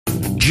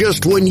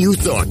just when you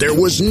thought there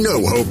was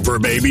no hope for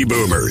baby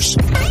boomers.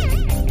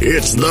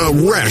 It's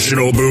the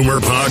Rational Boomer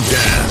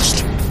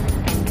Podcast.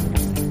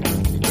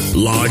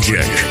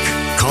 Logic,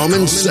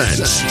 common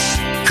sense,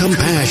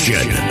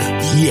 compassion.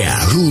 Yeah,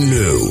 who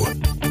knew?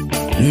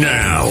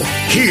 Now,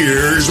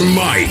 here's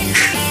Mike.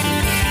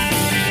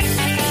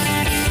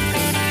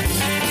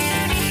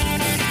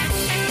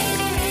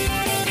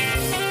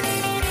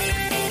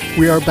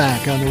 We are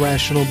back on the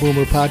Rational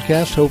Boomer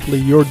Podcast. Hopefully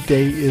your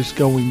day is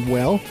going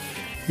well.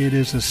 It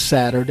is a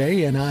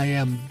Saturday, and I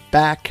am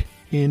back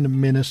in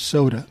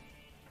Minnesota.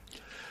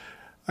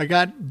 I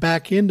got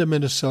back into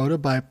Minnesota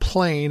by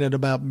plane at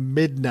about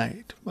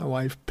midnight. My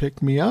wife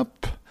picked me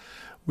up.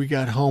 We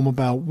got home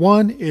about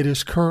 1. It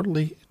is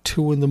currently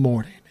 2 in the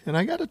morning. And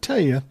I got to tell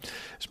you,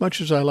 as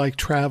much as I like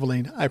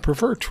traveling, I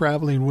prefer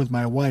traveling with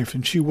my wife,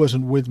 and she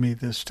wasn't with me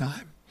this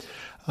time.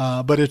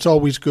 But it's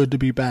always good to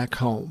be back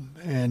home.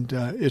 And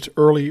it's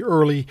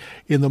early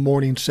in the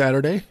morning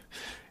Saturday.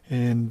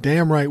 And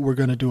damn right we're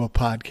going to do a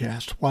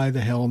podcast. Why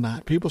the hell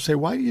not? People say,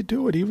 why do you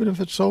do it even if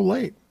it's so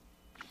late?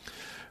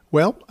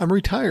 Well, I'm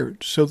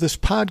retired. So this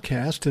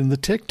podcast and the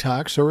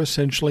TikToks are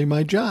essentially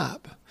my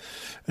job.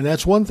 And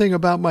that's one thing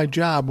about my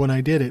job when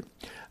I did it.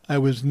 I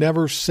was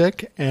never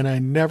sick and I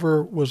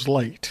never was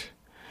late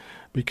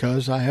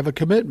because I have a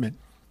commitment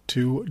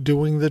to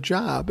doing the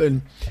job.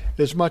 And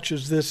as much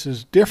as this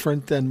is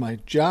different than my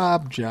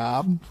job,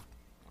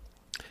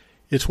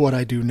 it's what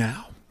I do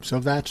now. So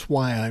that's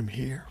why I'm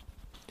here.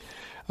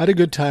 I had a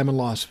good time in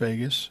Las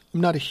Vegas. I'm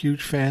not a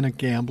huge fan of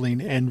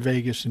gambling and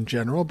Vegas in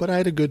general, but I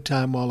had a good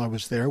time while I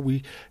was there.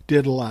 We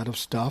did a lot of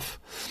stuff.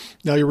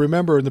 Now, you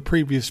remember in the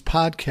previous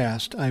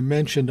podcast, I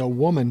mentioned a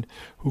woman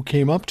who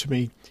came up to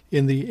me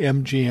in the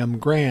MGM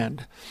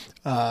Grand.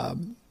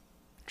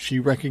 She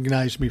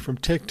recognized me from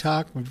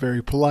TikTok, was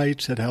very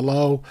polite, said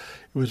hello.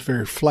 It was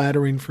very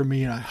flattering for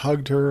me, and I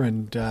hugged her,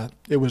 and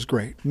it was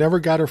great. Never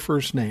got her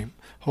first name.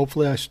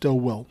 Hopefully I still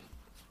will.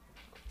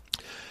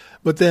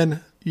 But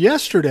then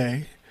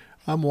yesterday,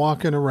 I'm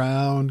walking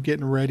around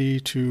getting ready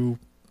to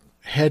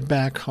head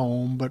back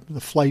home, but the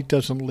flight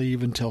doesn't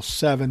leave until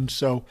 7,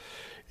 so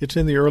it's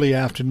in the early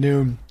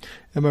afternoon.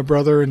 And my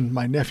brother and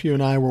my nephew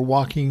and I were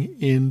walking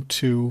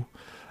into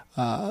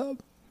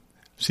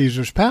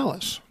Caesar's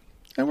Palace.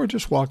 And we're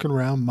just walking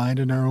around,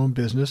 minding our own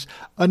business.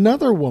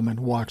 Another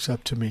woman walks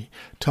up to me,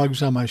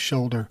 tugs on my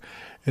shoulder,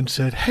 and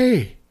said,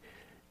 "Hey,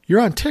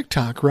 you're on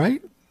TikTok,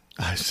 right?"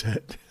 I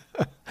said,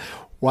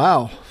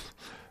 "Wow,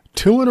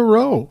 2 in a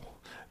row.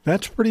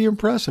 That's pretty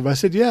impressive." I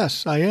said,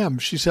 "Yes, I am."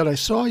 She said, "I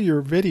saw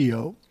your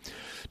video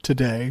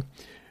today,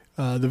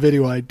 the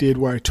video I did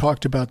where I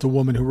talked about the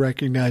woman who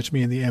recognized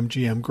me in the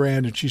MGM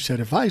Grand." And she said,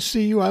 "If I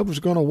see you, I was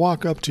going to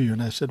walk up to you."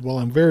 And I said, "Well,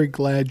 I'm very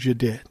glad you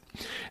did."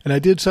 And I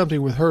did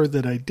something with her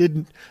that I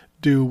didn't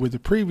do with the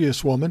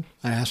previous woman.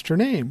 I asked her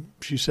name.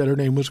 She said her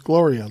name was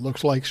Gloria.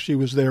 Looks like she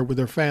was there with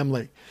her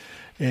family.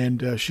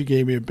 And she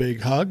gave me a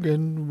big hug,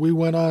 and we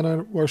went on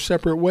our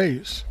separate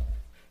ways.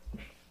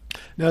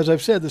 Now, as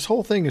I've said, this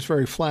whole thing is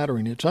very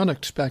flattering. It's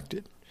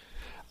unexpected.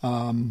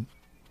 That's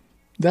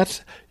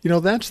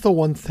the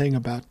one thing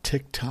about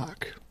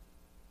TikTok,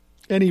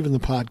 and even the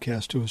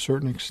podcast to a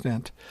certain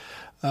extent.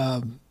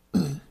 I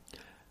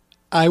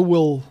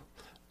will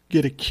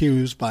get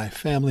accused by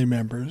family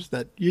members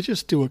that you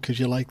just do it because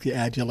you like the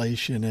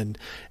adulation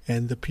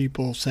and the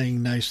people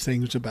saying nice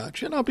things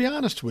about you. And I'll be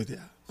honest with you,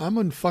 I'm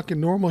a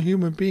fucking normal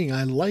human being.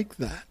 I like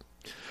that,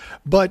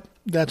 but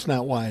that's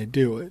not why I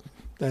do it.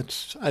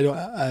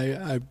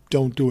 I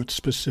don't do it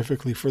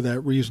specifically for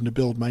that reason, to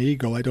build my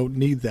ego. I don't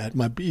need that.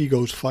 My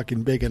ego's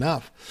fucking big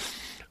enough.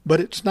 But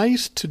it's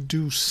nice to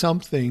do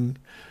something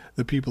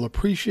that people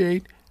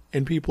appreciate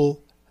and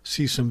people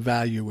see some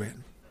value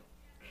in.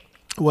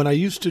 When I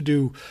used to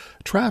do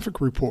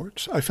traffic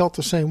reports, I felt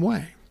the same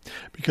way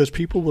because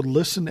people would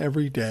listen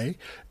every day.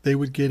 They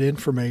would get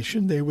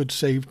information. They would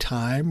save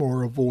time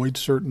or avoid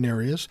certain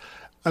areas.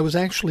 I was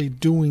actually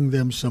doing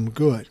them some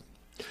good.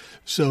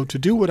 So to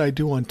do what I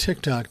do on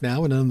TikTok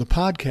now and on the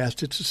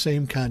podcast, it's the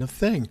same kind of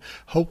thing.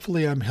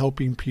 Hopefully I'm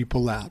helping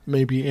people out,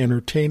 maybe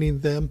entertaining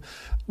them,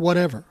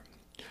 whatever.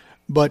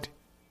 But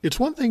it's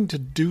one thing to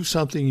do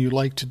something you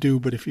like to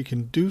do, but if you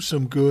can do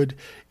some good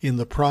in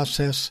the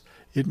process,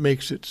 it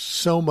makes it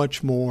so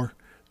much more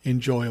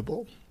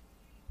enjoyable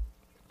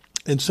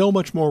and so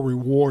much more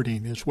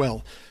rewarding as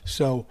well.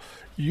 So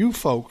you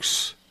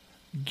folks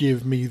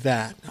give me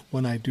that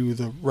when I do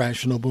the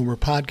Rational Boomer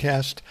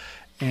podcast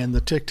and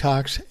the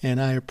TikToks,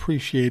 and I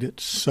appreciate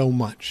it so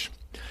much.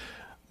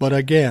 But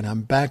again,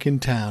 I'm back in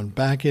town,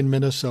 back in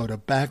Minnesota,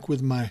 back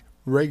with my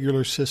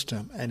regular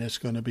system, and it's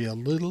going to be a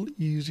little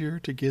easier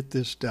to get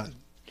this done.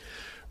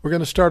 We're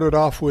going to start it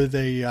off with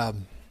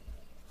an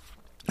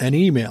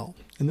email,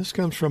 and this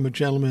comes from a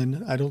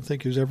gentleman I don't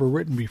think has ever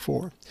written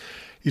before.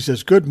 He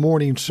says, "Good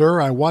morning, sir.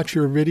 I watch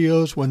your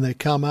videos when they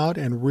come out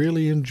and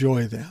really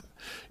enjoy them.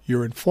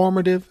 You're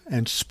informative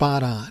and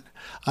spot on.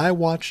 I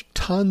watch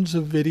tons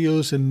of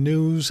videos and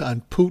news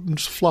on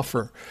Putin's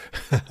fluffer.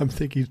 I'm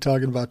thinking he's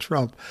talking about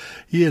Trump.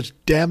 He has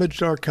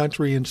damaged our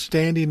country and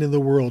standing in the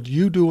world.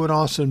 You do an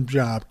awesome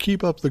job.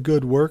 Keep up the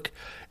good work,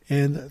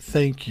 and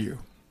thank you.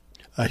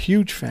 A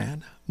huge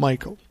fan,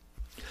 Michael.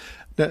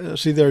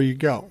 See, there you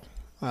go.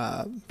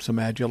 Some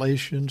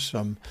adulation,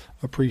 some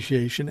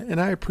appreciation, and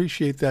I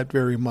appreciate that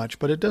very much,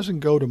 but it doesn't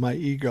go to my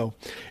ego.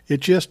 It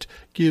just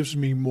gives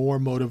me more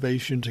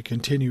motivation to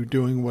continue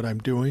doing what I'm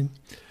doing.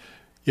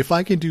 If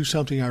I can do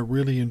something I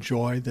really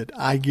enjoy that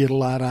I get a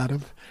lot out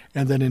of,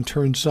 and then in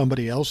turn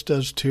somebody else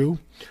does too,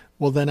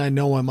 well, then I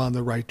know I'm on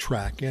the right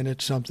track, and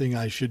it's something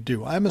I should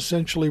do. I'm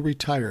essentially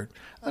retired.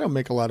 I don't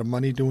make a lot of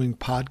money doing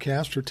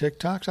podcasts or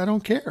TikToks. I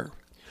don't care.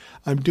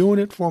 I'm doing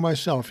it for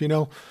myself.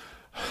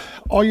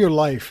 All your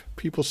life,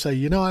 people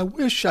say, I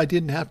wish I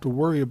didn't have to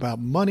worry about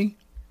money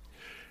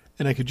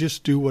and I could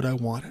just do what I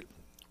wanted.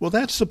 Well,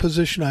 that's the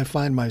position I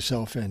find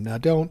myself in. Now,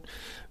 don't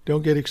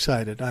get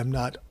excited. I'm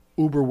not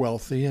uber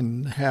wealthy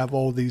and have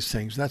all these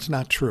things. That's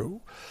not true.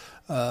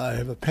 I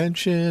have a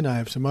pension. I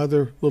have some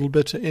other little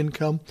bits of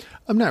income.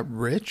 I'm not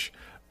rich,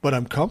 but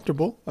I'm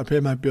comfortable. I pay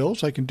my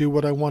bills. I can do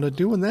what I want to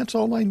do, and that's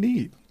all I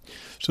need.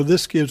 So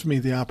this gives me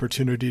the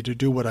opportunity to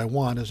do what I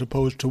want as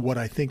opposed to what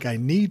I think I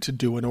need to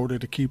do in order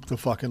to keep the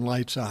fucking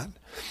lights on.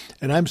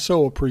 And I'm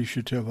so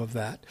appreciative of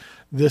that.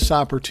 This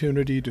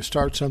opportunity to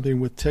start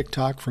something with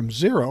TikTok from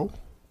zero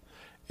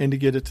and to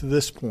get it to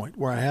this point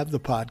where I have the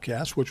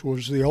podcast, which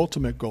was the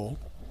ultimate goal,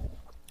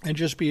 and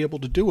just be able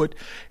to do it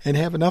and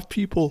have enough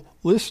people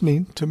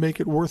listening to make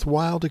it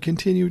worthwhile to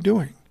continue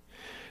doing.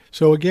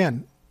 So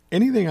again,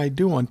 anything I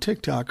do on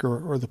TikTok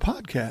or the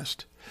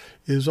podcast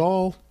is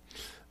all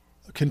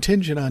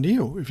contingent on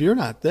you. If you're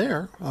not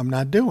there, I'm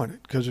not doing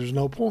it because there's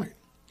no point.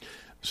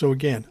 So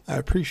again, I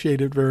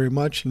appreciate it very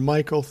much. And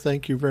Michael,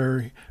 thank you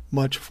very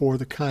much for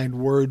the kind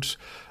words.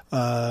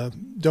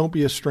 Don't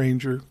be a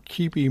stranger.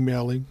 Keep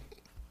emailing.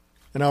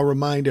 And I'll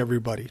remind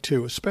everybody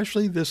too,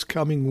 especially this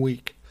coming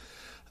week.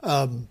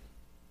 I'm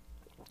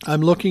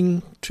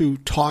looking to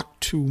talk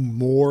to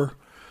more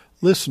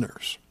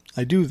listeners.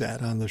 I do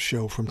that on the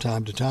show from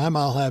time to time.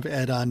 I'll have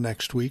Ed on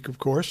next week, of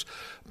course,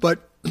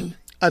 but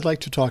I'd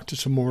like to talk to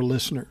some more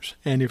listeners.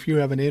 And if you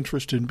have an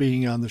interest in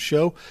being on the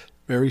show,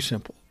 very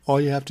simple. All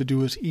you have to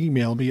do is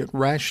email me at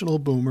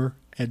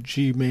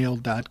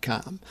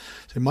rationalboomer@gmail.com.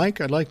 Say,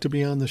 Mike, I'd like to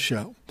be on the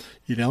show.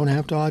 You don't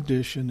have to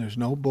audition. There's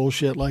no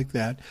bullshit like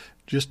that.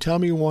 Just tell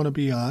me you want to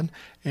be on,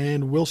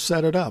 and we'll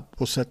set it up.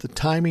 We'll set the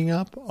timing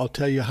up. I'll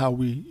tell you how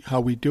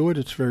we do it.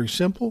 It's very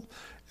simple,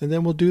 and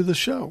then we'll do the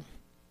show.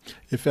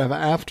 If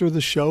after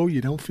the show you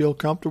don't feel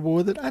comfortable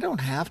with it, I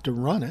don't have to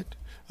run it.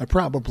 I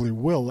probably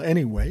will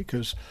anyway,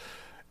 because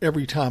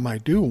every time I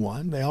do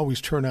one, they always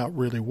turn out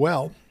really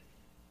well.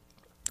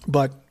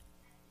 But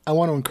I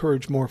want to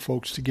encourage more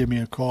folks to give me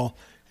a call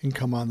and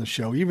come on the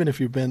show. Even if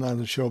you've been on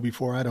the show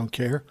before, I don't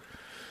care.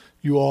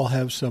 You all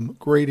have some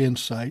great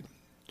insight,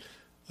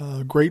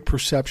 great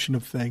perception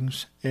of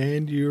things,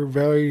 and you're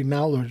very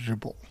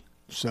knowledgeable.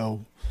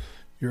 So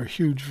you're a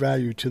huge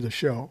value to the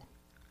show.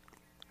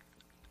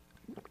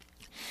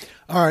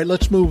 All right,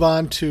 let's move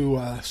on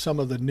to some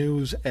of the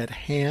news at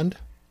hand.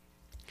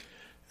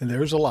 And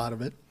there's a lot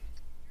of it.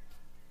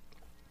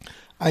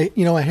 I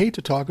hate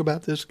to talk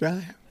about this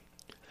guy,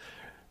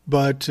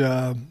 but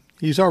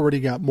he's already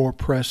got more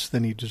press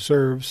than he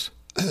deserves.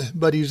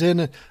 But he's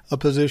in a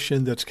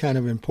position that's kind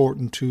of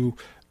important to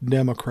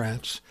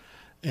Democrats,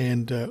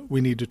 and we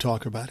need to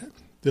talk about it.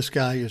 This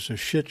guy is a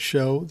shit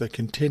show that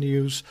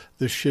continues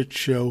the shit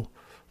show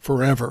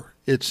forever,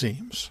 it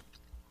seems.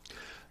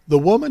 The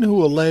woman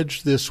who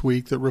alleged this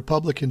week that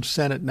Republican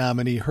Senate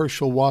nominee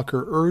Herschel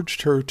Walker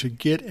urged her to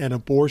get an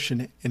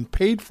abortion and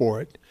paid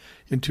for it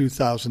in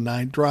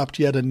 2009 dropped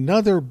yet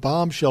another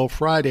bombshell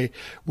Friday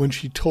when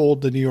she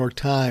told the New York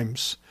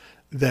Times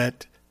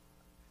that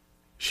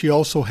she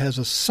also has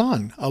a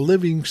son, a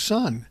living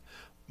son,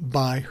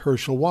 by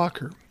Herschel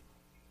Walker.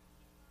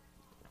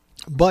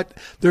 But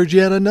there's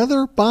yet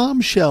another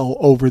bombshell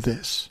over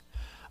this.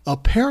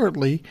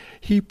 Apparently,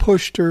 he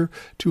pushed her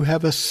to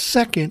have a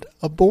second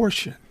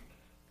abortion.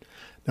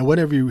 Now,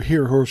 whenever you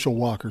hear Herschel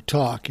Walker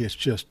talk, it's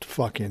just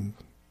fucking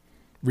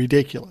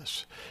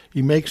ridiculous.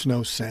 He makes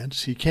no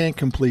sense. He can't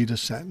complete a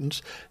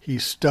sentence.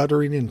 He's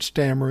stuttering and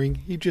stammering.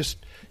 He's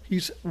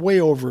way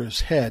over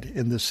his head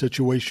in this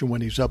situation when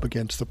he's up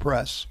against the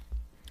press.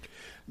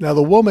 Now,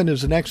 the woman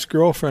is an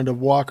ex-girlfriend of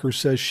Walker,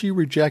 says she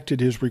rejected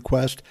his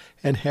request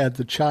and had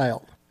the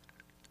child.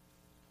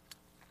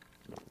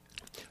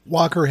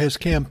 Walker has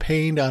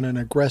campaigned on an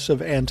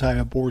aggressive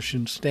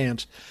anti-abortion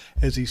stance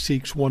as he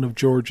seeks one of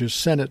Georgia's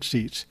Senate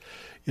seats.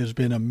 He has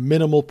been a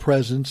minimal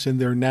presence in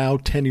their now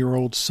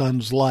 10-year-old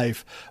son's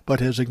life, but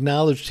has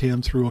acknowledged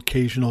him through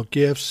occasional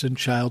gifts and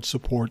child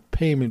support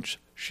payments,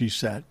 she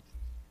said.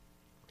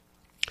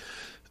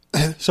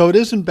 So it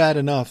isn't bad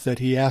enough that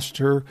he asked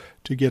her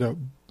to get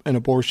an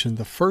abortion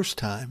the first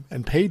time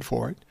and paid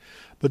for it,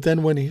 but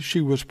then when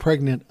she was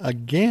pregnant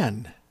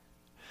again,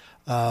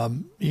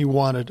 he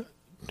wanted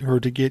her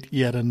to get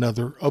yet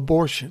another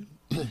abortion.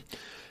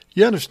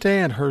 You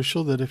understand,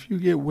 Herschel, that if you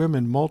get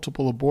women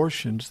multiple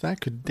abortions,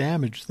 that could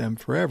damage them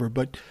forever.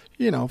 But,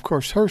 of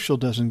course, Herschel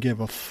doesn't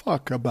give a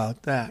fuck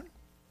about that.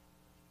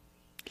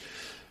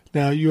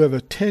 Now, you have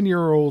a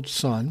 10-year-old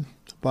son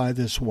by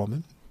this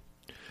woman,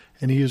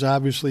 and he is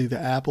obviously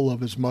the apple of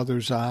his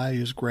mother's eye,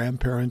 his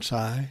grandparents'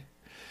 eye.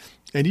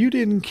 And you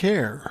didn't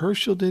care.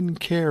 Herschel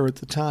didn't care at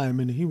the time,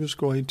 and he was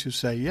going to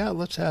say, yeah,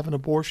 let's have an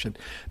abortion.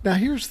 Now,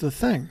 here's the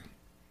thing.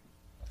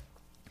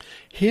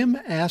 Him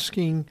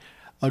asking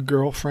a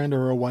girlfriend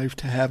or a wife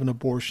to have an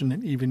abortion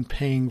and even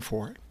paying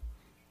for it,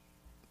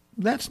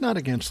 that's not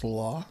against the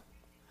law.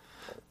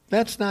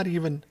 That's not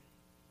even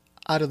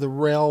out of the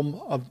realm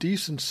of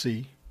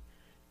decency.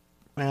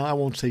 Well, I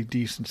won't say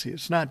decency.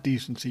 It's not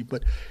decency,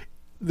 but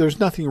there's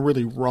nothing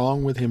really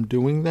wrong with him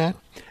doing that,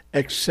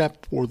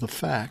 except for the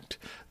fact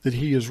that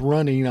he is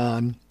running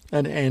on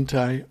an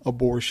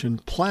anti-abortion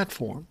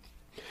platform.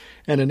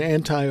 And an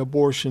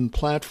anti-abortion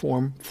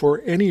platform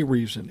for any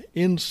reason,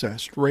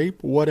 incest,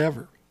 rape,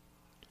 whatever.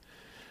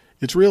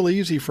 It's real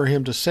easy for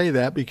him to say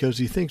that because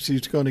he thinks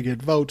he's going to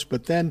get votes,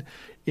 but then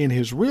in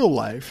his real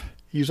life,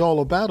 he's all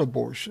about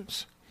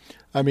abortions.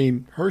 I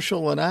mean,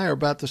 Herschel and I are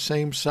about the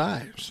same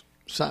size.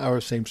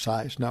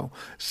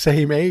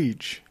 Same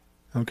age.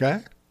 Okay?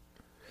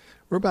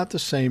 We're about the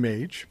same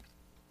age.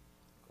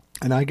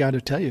 And I got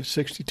to tell you,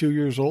 62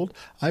 years old,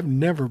 I've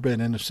never been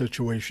in a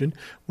situation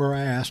where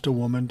I asked a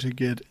woman to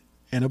get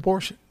an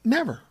abortion.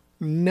 Never.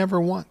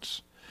 Never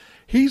once.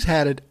 He's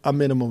had it a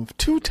minimum of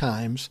 2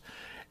 times,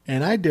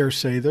 and I dare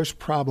say there's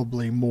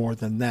probably more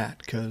than that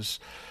because,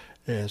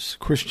 as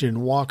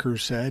Christian Walker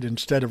said,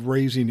 instead of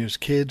raising his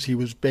kids, he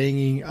was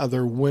banging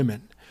other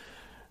women.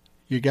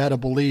 You got to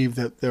believe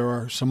that there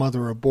are some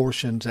other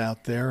abortions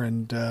out there,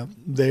 and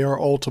they are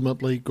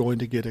ultimately going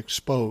to get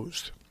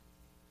exposed.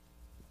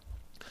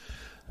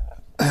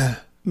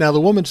 Now, the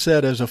woman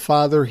said, as a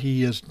father,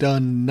 he has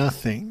done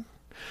nothing.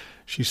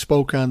 She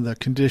spoke on the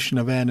condition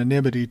of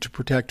anonymity to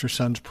protect her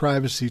son's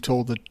privacy,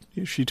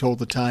 she told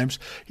the Times.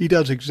 He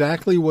does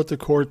exactly what the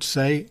courts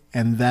say,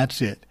 and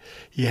that's it.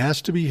 He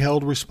has to be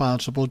held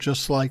responsible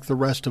just like the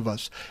rest of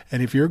us.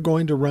 And if you're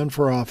going to run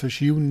for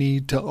office, you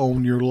need to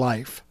own your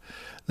life.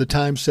 The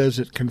Times says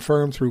it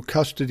confirmed through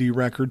custody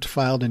records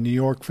filed in New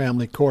York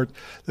Family Court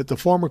that the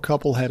former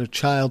couple had a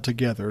child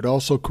together. It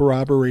also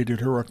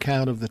corroborated her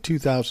account of the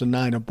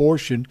 2009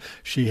 abortion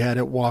she had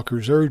at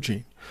Walker's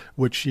urging,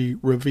 which she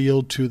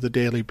revealed to the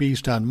Daily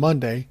Beast on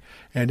Monday,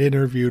 and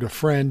interviewed a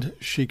friend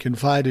she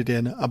confided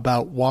in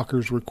about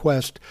Walker's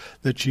request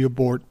that she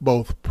abort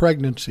both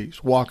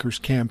pregnancies. Walker's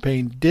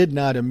campaign did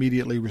not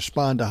immediately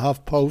respond to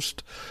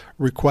HuffPost's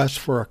request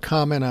for a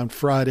comment on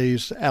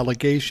Friday's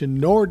allegation,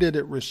 nor did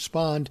it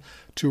respond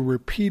to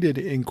repeated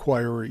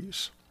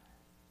inquiries.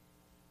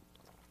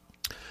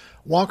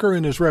 Walker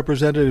and his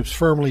representatives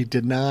firmly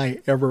deny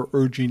ever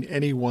urging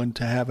anyone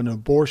to have an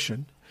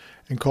abortion,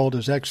 and called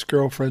his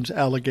ex-girlfriend's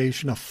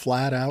allegation a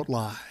flat-out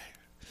lie.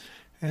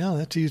 Well,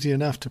 that's easy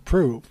enough to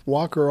prove.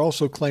 Walker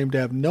also claimed to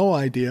have no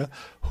idea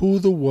who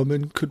the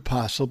woman could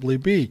possibly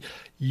be.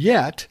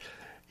 Yet,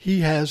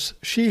 she has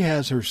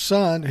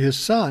his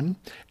son,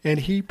 and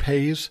he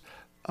pays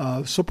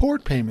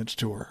support payments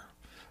to her.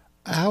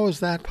 How is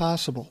that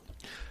possible?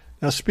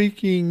 Now,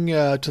 speaking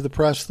to the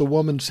press, the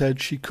woman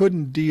said she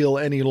couldn't deal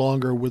any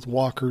longer with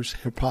Walker's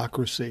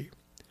hypocrisy.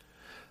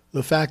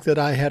 The fact that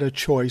I had a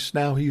choice,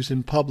 now he's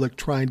in public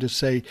trying to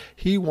say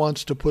he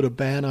wants to put a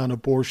ban on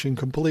abortion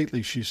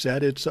completely, she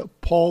said. It's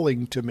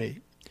appalling to me.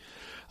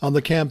 On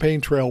the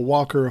campaign trail,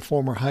 Walker, a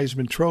former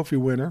Heisman Trophy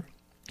winner,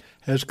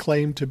 has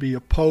claimed to be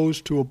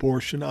opposed to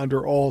abortion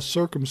under all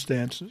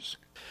circumstances,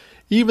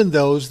 even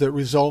those that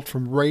result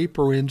from rape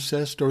or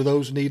incest or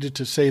those needed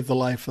to save the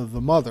life of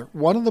the mother.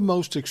 One of the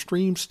most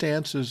extreme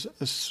stances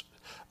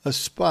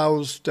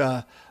espoused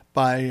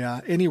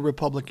by any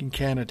Republican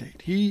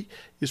candidate. He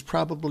is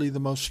probably the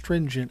most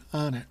stringent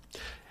on it.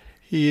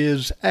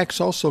 His ex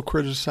also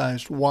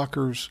criticized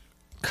Walker's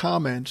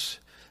comments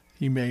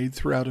he made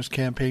throughout his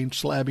campaign,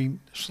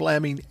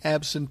 slamming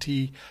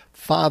absentee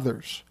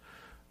fathers.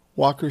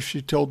 Walker,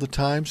 she told the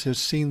Times, has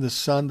seen the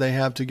son they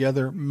have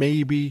together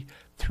maybe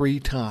 3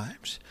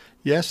 times.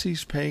 Yes,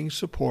 he's paying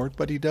support,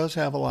 but he does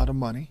have a lot of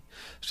money,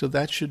 so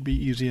that should be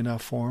easy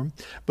enough for him.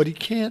 But he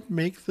can't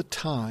make the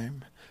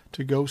time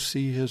to go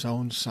see his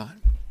own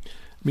son. I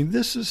mean,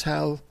 this is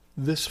how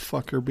this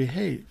fucker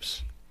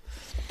behaves.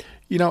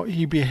 You know,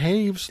 he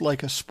behaves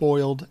like a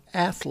spoiled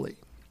athlete,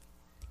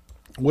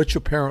 which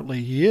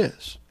apparently he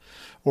is,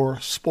 or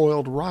a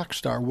spoiled rock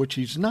star, which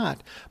he's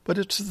not. But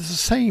it's the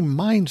same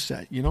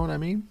mindset, you know what I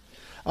mean?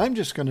 I'm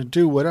just going to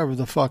do whatever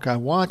the fuck I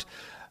want.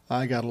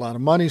 I got a lot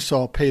of money, so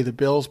I'll pay the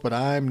bills, but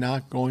I'm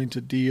not going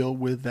to deal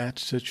with that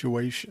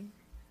situation.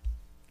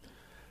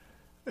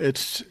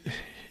 It's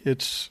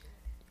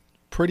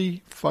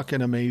pretty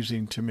fucking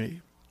amazing to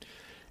me.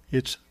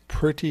 It's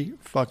pretty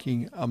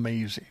fucking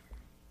amazing.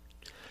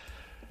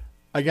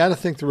 I got to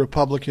think the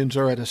Republicans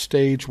are at a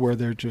stage where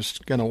they're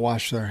just going to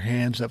wash their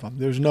hands of him.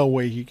 There's no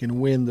way he can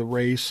win the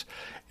race,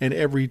 and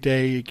every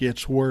day it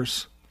gets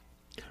worse.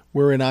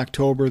 We're in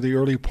October, the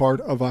early part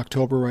of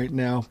October right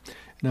now,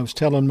 and I was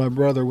telling my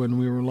brother when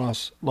we were in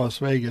Las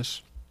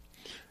Vegas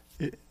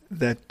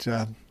that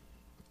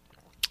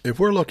if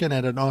we're looking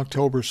at an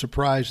October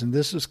surprise and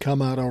this has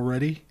come out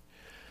already,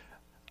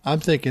 I'm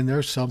thinking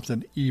there's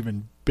something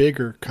even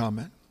bigger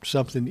coming,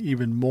 something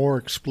even more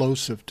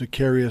explosive to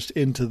carry us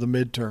into the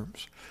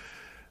midterms.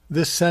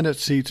 This Senate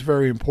seat's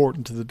very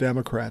important to the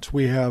Democrats.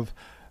 We have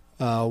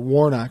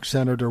Warnock,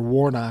 Senator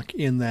Warnock,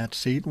 in that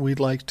seat, and we'd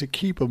like to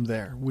keep him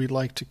there. We'd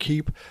like to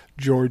keep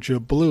Georgia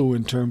blue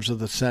in terms of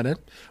the Senate.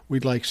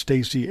 We'd like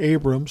Stacey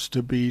Abrams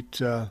to beat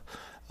the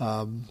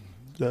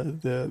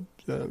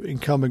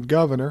incumbent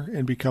governor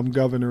and become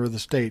governor of the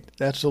state.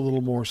 That's a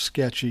little more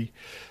sketchy.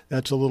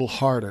 That's a little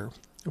harder.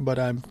 But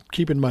I'm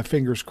keeping my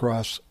fingers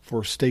crossed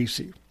for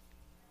Stacey.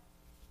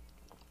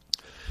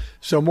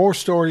 So more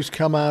stories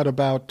come out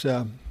about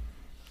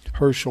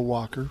Herschel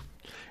Walker,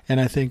 and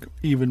I think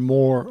even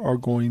more are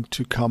going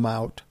to come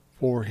out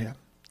for him.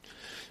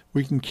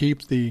 We can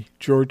keep the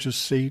Georgia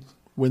seat,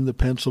 win the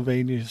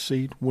Pennsylvania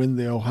seat, win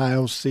the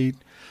Ohio seat.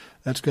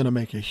 That's going to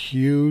make a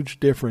huge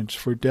difference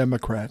for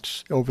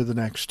Democrats over the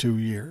next 2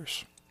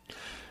 years.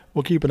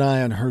 We'll keep an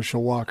eye on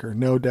Herschel Walker.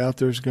 No doubt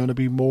there's going to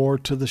be more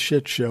to the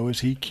shit show as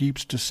he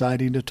keeps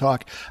deciding to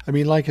talk. I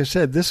mean, like I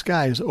said, this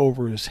guy is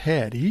over his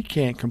head. He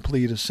can't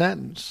complete a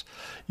sentence.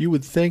 You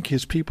would think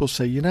his people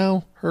say,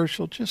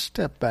 Herschel, just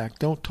step back.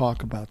 Don't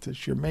talk about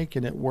this. You're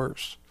making it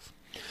worse.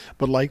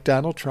 But like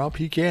Donald Trump,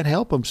 he can't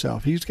help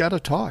himself. He's got to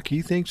talk.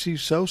 He thinks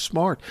he's so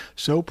smart,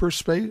 so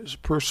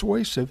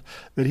persuasive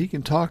that he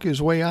can talk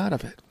his way out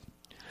of it.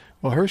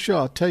 Well, Herschel,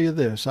 I'll tell you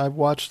this. I've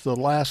watched the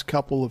last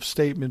couple of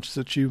statements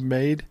that you've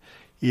made.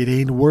 It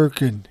ain't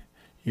working.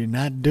 You're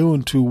not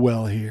doing too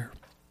well here.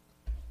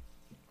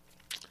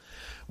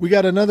 We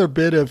got another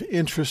bit of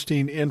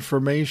interesting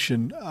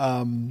information.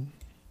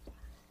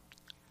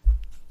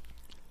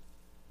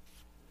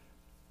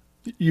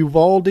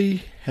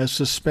 Uvalde has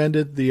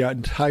suspended the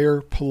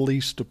entire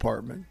police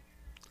department.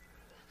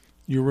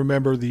 You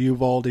remember the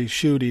Uvalde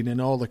shooting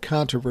and all the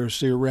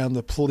controversy around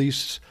the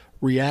police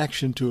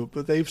reaction to it,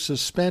 but they've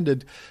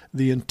suspended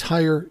the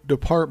entire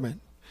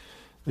department.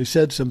 They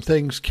said some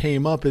things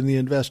came up in the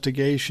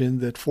investigation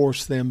that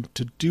forced them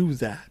to do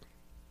that.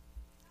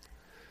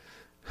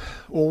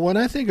 Well, when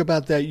I think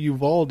about that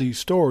Uvalde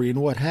story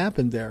and what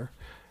happened there,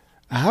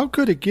 how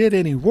could it get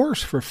any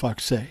worse, for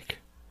fuck's sake?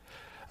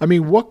 I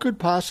mean, what could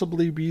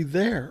possibly be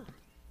there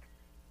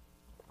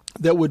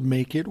that would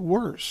make it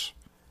worse?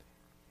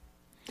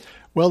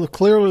 Well,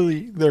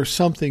 clearly there's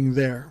something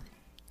there.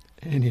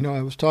 And,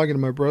 I was talking to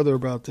my brother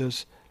about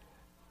this.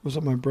 Was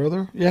it my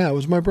brother? Yeah, it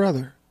was my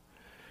brother.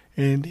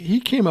 And he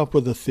came up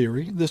with a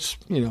theory. This,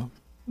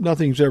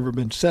 nothing's ever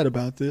been said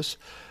about this.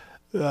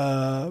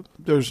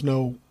 There's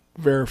no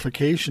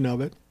verification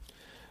of it.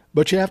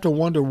 But you have to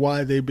wonder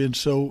why they've been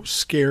so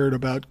scared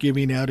about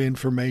giving out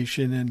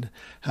information and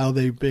how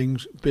they've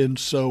been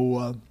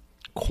so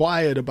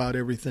quiet about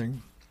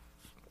everything.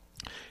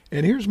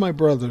 And here's my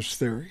brother's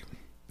theory.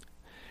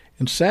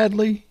 And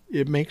sadly,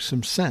 it makes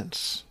some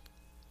sense.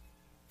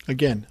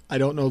 Again, I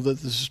don't know that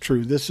this is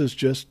true. This is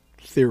just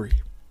theory.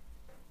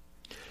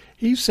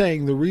 He's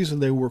saying the reason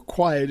they were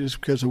quiet is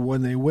because of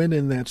when they went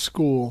in that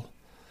school,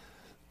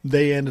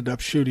 they ended up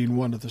shooting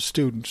one of the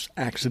students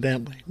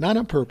accidentally. Not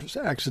on purpose,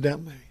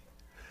 accidentally.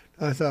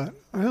 I thought,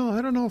 well,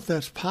 I don't know if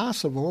that's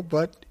possible,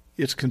 but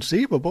it's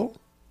conceivable.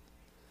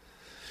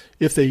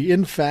 If they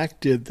in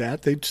fact did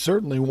that, they'd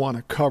certainly want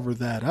to cover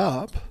that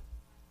up.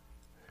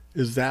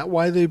 Is that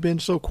why they've been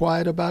so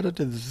quiet about it?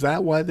 Is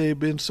that why they've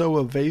been so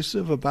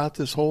evasive about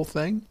this whole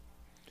thing?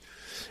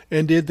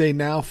 And did they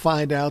now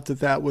find out that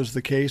that was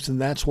the case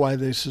and that's why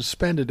they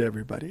suspended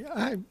everybody?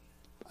 I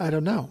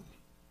don't know.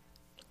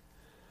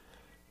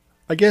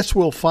 I guess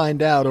we'll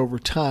find out over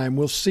time.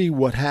 We'll see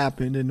what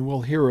happened and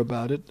we'll hear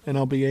about it, and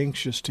I'll be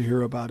anxious to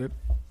hear about it.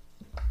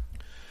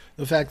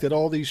 The fact that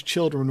all these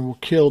children were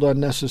killed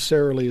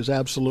unnecessarily is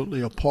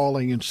absolutely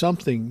appalling, and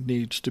something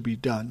needs to be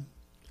done.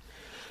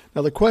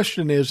 Now, the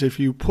question is, if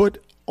you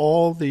put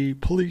all the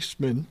police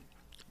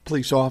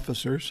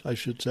officers, I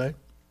should say,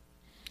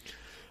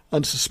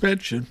 on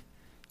suspension,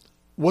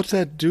 what's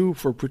that do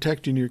for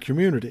protecting your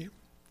community?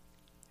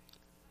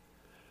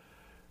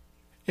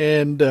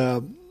 And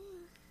the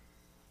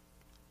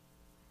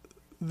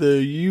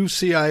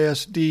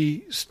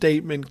UCISD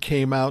statement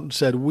came out and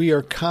said, we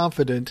are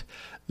confident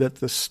that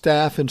the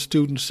staff and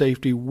student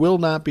safety will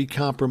not be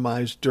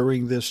compromised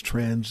during this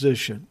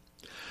transition.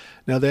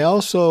 Now, they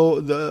also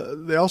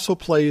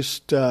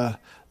placed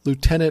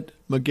Lieutenant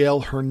Miguel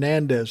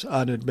Hernandez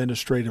on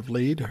administrative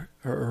leave.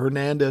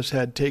 Hernandez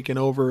had taken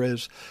over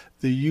as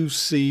the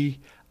UCISD,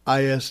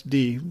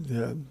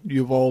 the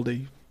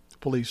Uvalde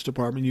Police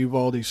Department,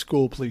 Uvalde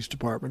School Police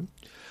Department.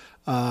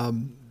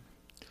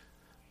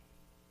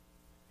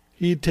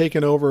 He'd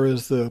taken over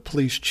as the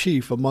police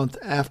chief a month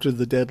after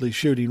the deadly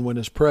shooting when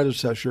his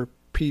predecessor,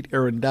 Pete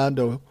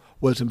Arredondo,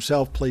 was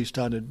himself placed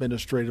on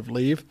administrative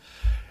leave.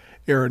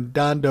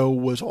 Arredondo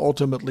was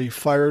ultimately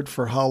fired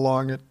for how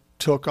long it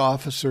took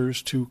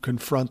officers to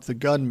confront the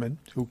gunman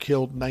who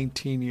killed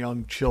 19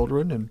 young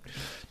children and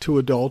 2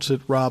 adults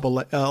at Robb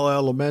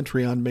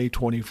Elementary on May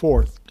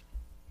 24th.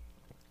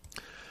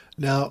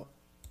 Now,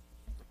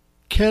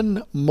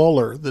 Ken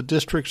Mueller, the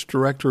district's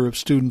director of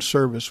student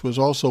service, was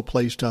also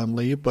placed on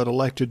leave but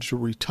elected to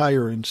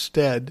retire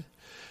instead,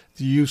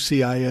 the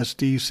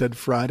UCISD said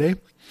Friday.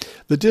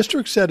 The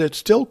district said it's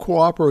still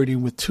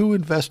cooperating with 2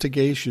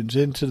 investigations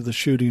into the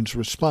shooting's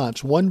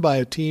response, one by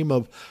a team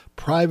of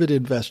private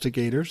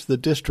investigators the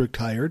district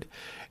hired,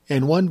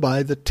 and one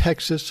by the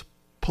Texas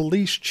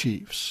Police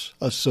Chiefs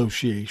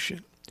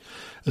Association.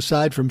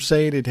 Aside from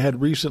saying it had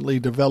recently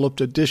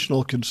developed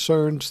additional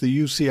concerns,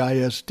 the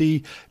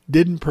UCISD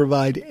didn't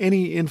provide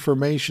any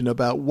information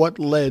about what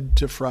led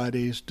to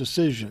Friday's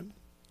decision.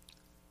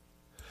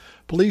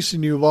 Police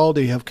in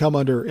Uvalde have come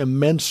under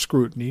immense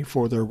scrutiny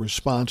for their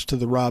response to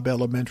the Robb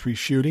Elementary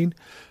shooting.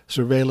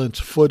 Surveillance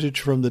footage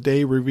from the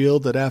day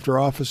revealed that after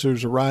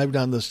officers arrived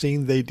on the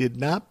scene, they did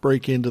not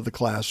break into the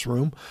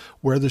classroom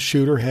where the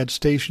shooter had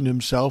stationed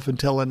himself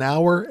until an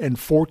hour and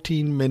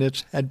 14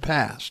 minutes had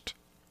passed.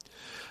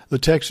 The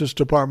Texas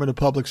Department of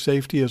Public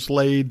Safety has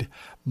laid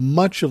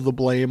much of the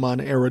blame on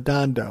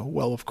Arredondo.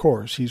 Well, of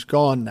course, he's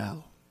gone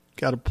now.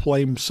 Got to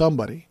blame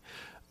somebody.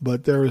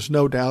 But there is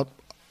no doubt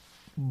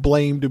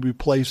blame to be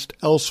placed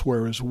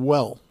elsewhere as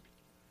well.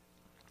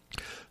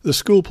 The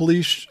school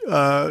police,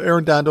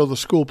 Arredondo, the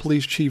school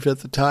police chief at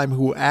the time,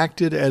 who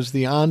acted as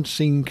the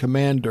on-scene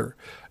commander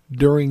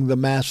during the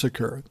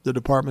massacre. The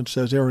department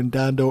says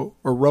Arredondo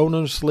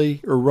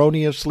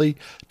erroneously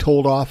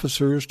told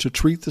officers to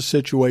treat the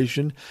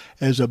situation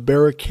as a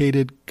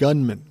barricaded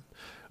gunman,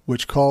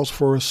 which calls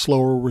for a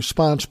slower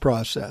response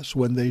process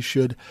when they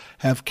should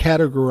have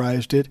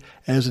categorized it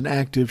as an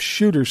active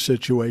shooter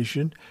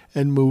situation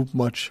and moved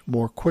much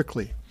more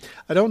quickly.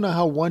 I don't know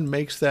how one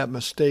makes that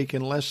mistake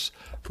unless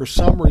for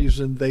some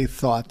reason they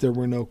thought there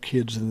were no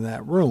kids in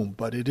that room.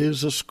 But it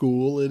is a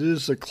school, it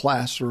is a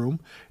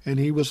classroom, and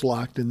he was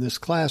locked in this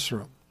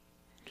classroom.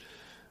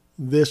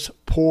 This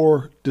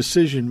poor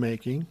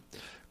decision-making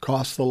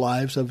cost the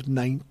lives of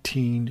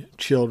 19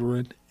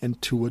 children and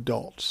 2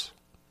 adults.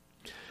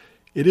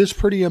 It is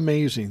pretty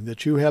amazing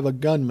that you have a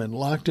gunman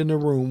locked in a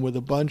room with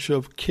a bunch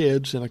of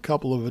kids and a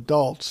couple of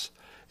adults,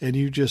 and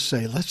you just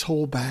say, let's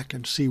hold back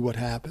and see what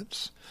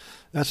happens.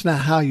 That's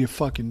not how you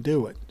fucking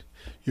do it.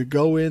 You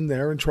go in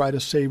there and try to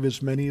save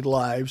as many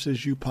lives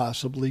as you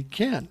possibly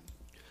can.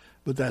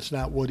 But that's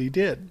not what he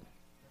did.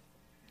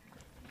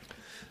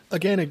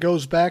 Again, it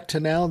goes back to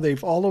now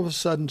they've all of a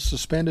sudden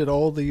suspended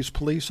all these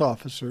police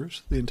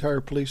officers, the entire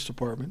police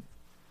department,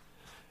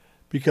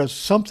 because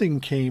something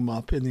came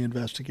up in the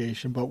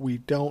investigation, but we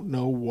don't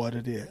know what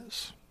it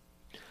is.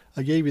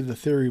 I gave you the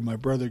theory my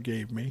brother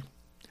gave me,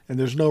 and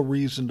there's no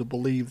reason to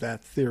believe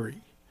that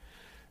theory.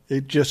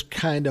 It just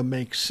kind of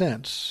makes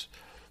sense.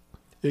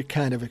 It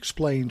kind of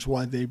explains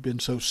why they've been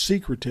so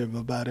secretive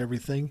about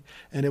everything,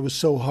 and it was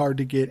so hard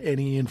to get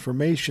any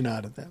information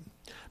out of them.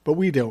 But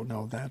we don't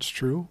know that's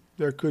true.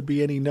 There could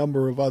be any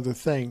number of other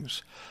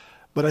things.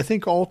 But I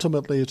think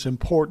ultimately it's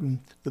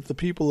important that the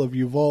people of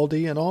Uvalde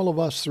and all of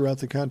us throughout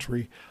the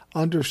country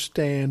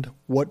understand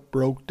what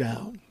broke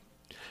down.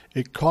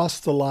 It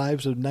cost the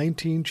lives of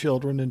 19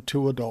 children and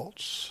 2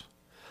 adults.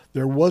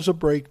 There was a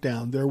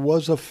breakdown. There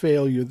was a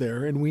failure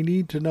there, and we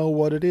need to know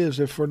what it is,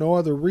 if for no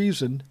other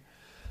reason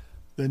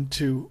than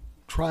to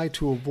try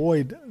to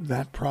avoid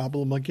that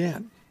problem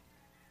again.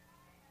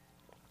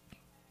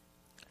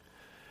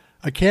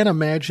 I can't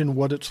imagine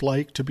what it's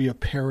like to be a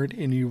parent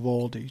in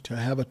Uvalde, to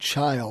have a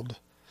child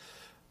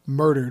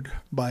murdered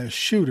by a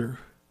shooter,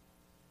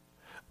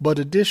 but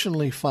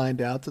additionally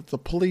find out that the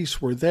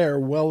police were there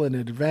well in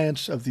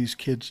advance of these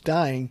kids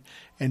dying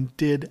and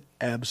did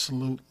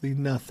absolutely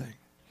nothing.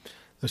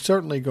 There's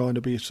certainly going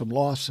to be some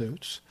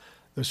lawsuits.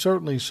 There's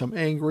certainly some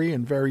angry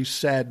and very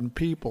saddened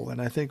people,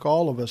 and I think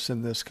all of us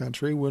in this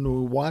country, when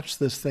we watch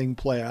this thing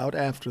play out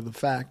after the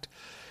fact,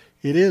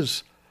 it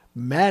is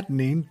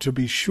maddening to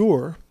be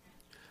sure,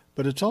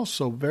 but it's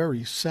also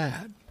very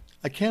sad.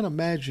 I can't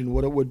imagine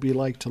what it would be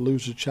like to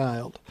lose a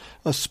child,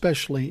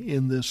 especially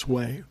in this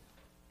way.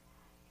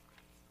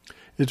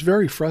 It's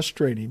very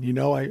frustrating. You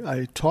know,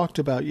 I talked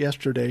about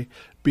yesterday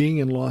being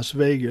in Las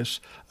Vegas,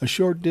 a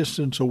short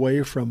distance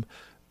away from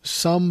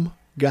some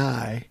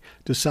guy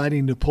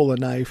deciding to pull a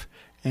knife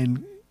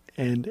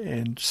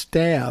and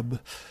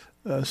stab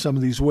some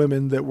of these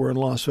women that were in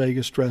Las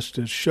Vegas dressed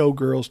as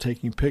showgirls,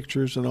 taking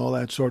pictures and all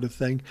that sort of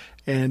thing.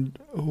 And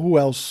who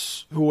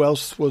else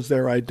was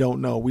there? I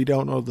don't know. We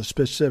don't know the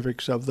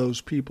specifics of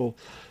those people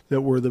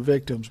that were the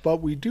victims,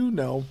 but we do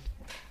know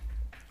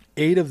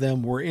 8 of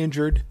them were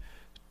injured,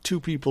 2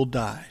 people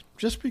died,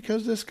 just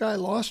because this guy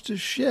lost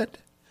his shit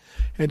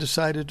and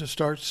decided to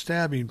start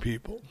stabbing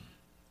people.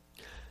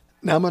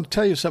 Now, I'm going to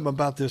tell you something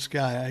about this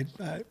guy.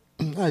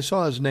 I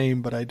saw his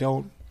name, but I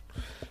don't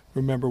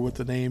remember what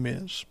the name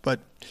is. But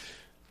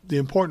the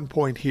important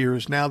point here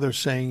is now they're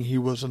saying he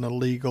was an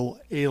illegal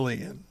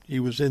alien.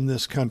 He was in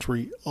this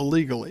country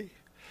illegally.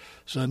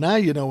 So now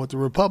you know what the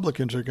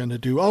Republicans are going to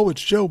do. Oh,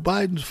 it's Joe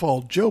Biden's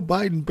fault. Joe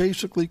Biden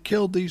basically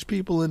killed these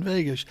people in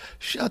Vegas.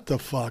 Shut the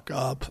fuck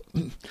up.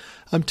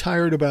 I'm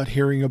tired about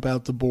hearing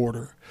about the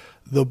border.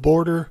 The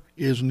border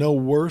is no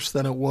worse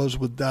than it was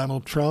with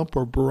Donald Trump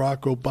or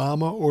Barack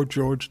Obama or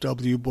George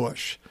W.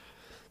 Bush.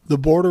 The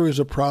border is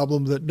a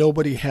problem that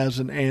nobody has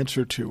an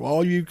answer to.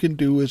 All you can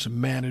do is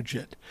manage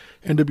it.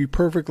 And to be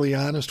perfectly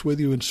honest with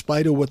you, in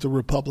spite of what the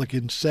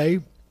Republicans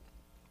say,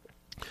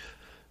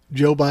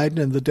 Joe Biden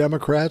and the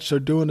Democrats are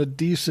doing a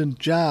decent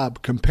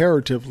job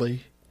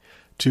comparatively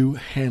to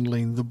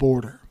handling the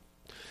border.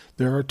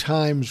 There are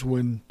times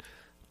when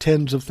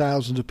tens of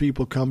thousands of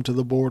people come to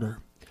the border.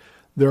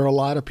 There are a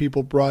lot of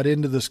people brought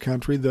into this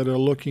country that are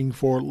looking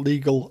for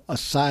legal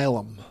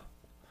asylum,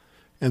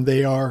 and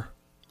they are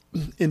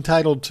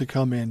entitled to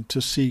come in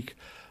to seek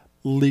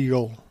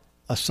legal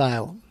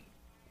asylum.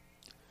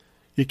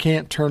 You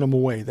can't turn them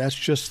away. That's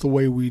just the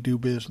way we do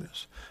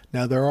business.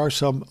 Now, there are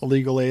some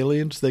illegal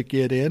aliens that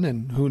get in,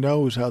 and who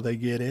knows how they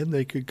get in.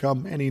 They could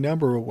come any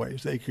number of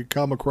ways. They could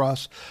come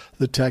across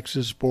the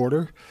Texas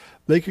border.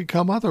 They could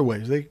come other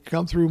ways. They could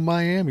come through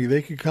Miami.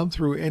 They could come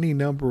through any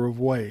number of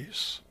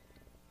ways.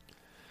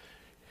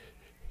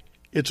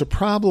 It's a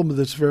problem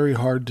that's very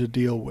hard to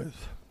deal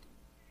with.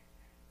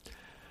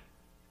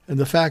 And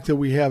the fact that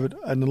we have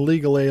an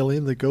illegal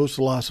alien that goes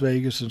to Las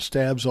Vegas and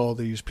stabs all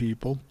these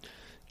people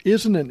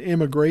isn't an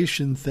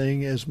immigration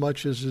thing as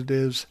much as it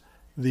is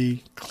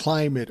the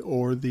climate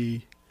or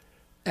the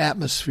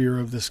atmosphere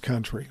of this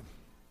country.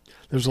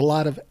 There's a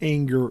lot of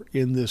anger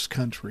in this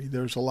country.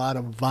 There's a lot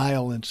of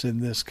violence in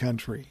this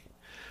country.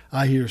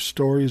 I hear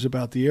stories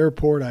about the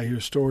airport. I hear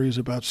stories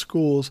about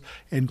schools,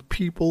 and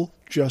people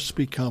just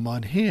become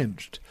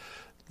unhinged.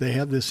 They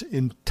have this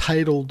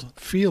entitled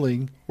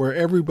feeling where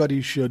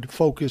everybody should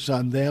focus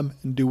on them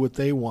and do what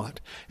they want.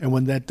 And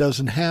when that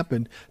doesn't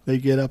happen, they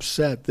get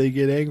upset, they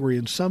get angry,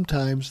 and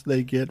sometimes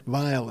they get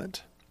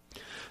violent.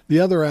 The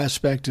other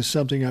aspect is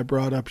something I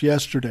brought up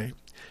yesterday.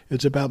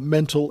 It's about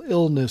mental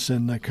illness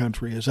in the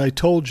country. As I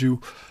told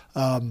you,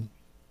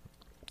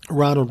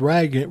 Ronald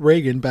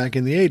Reagan back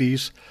in the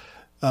 80s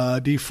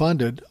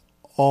defunded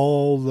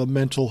all the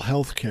mental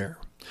health care.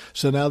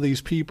 So now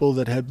these people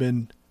that had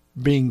been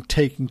being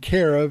taken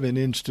care of in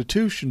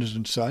institutions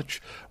and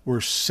such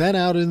were sent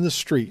out in the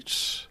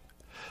streets.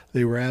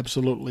 They were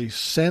absolutely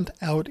sent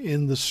out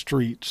in the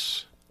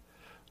streets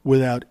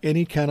without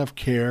any kind of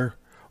care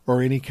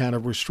or any kind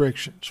of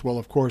restrictions. Well,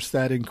 of course,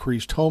 that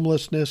increased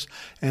homelessness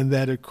and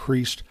that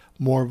increased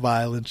more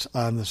violence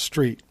on the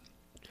street.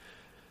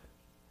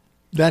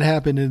 That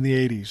happened in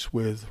the 80s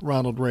with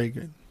Ronald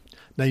Reagan.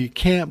 Now, you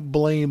can't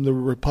blame the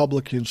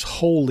Republicans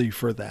wholly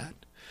for that,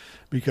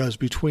 because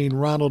between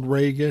Ronald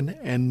Reagan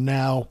and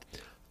now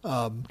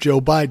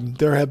Joe Biden,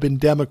 there have been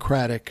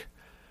Democratic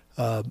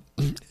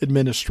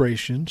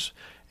administrations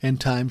and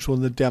times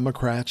when the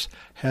Democrats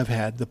have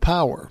had the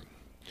power.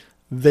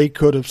 They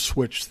could have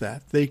switched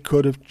that. They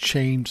could have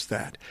changed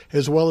that,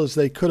 as well as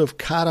they could have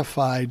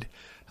codified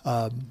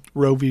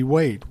Roe v.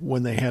 Wade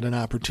when they had an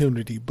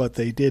opportunity, but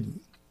they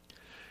didn't.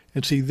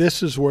 And see,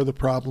 this is where the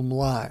problem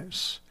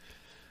lies.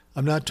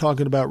 I'm not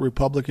talking about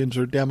Republicans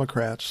or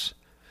Democrats.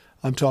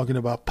 I'm talking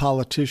about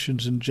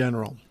politicians in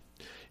general.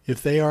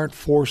 If they aren't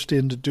forced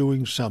into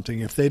doing something,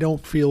 if they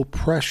don't feel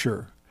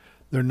pressure,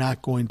 they're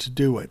not going to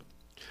do it.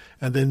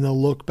 And then they'll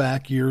look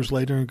back years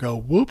later and go,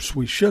 whoops,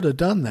 we should have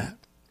done that.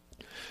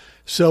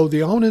 So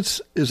the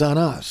onus is on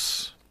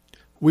us.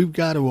 We've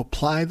got to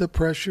apply the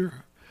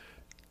pressure,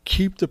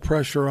 keep the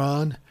pressure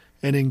on,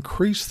 and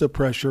increase the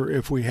pressure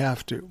if we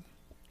have to,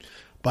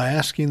 by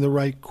asking the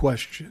right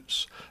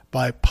questions,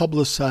 by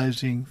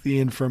publicizing the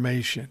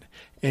information,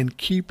 and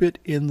keep it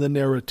in the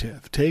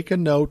narrative. Take a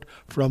note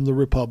from the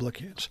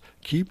Republicans.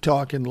 Keep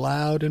talking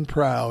loud and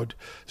proud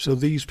so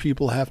these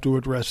people have to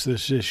address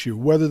this issue,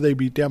 whether they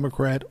be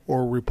Democrat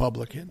or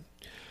Republican.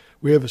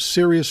 We have a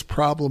serious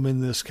problem in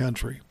this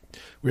country.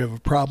 We have a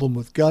problem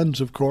with guns,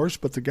 of course,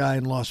 but the guy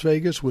in Las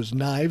Vegas was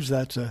knives.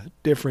 That's a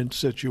different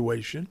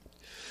situation.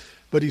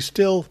 But he's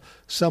still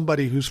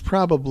somebody who's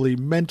probably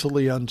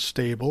mentally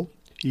unstable.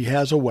 He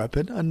has a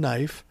weapon, a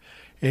knife,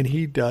 and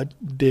he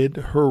did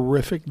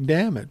horrific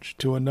damage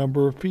to a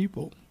number of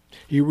people.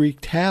 He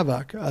wreaked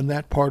havoc on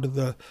that part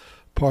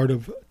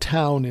of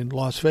town in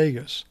Las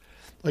Vegas.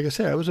 Like I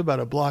said, I was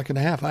about a block and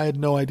a half. I had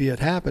no idea it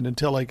happened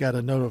until I got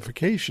a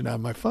notification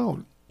on my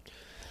phone.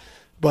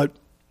 But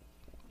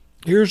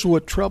here's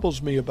what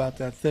troubles me about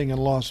that thing in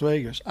Las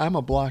Vegas. I'm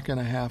a block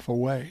and a half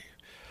away.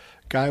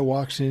 Guy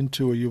walks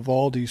into a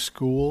Uvalde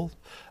school.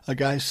 A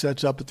guy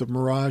sets up at the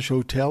Mirage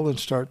Hotel and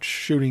starts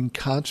shooting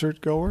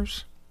concert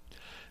goers.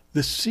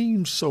 This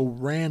seems so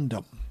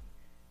random,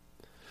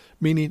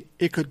 meaning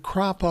it could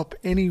crop up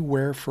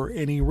anywhere for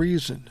any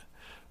reason,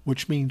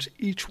 which means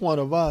each one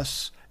of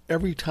us,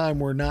 every time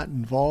we're not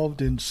involved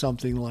in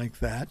something like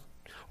that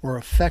or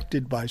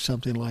affected by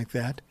something like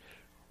that,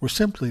 we're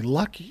simply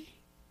lucky.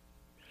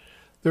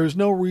 There's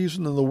no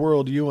reason in the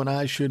world you and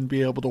I shouldn't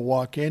be able to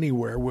walk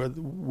anywhere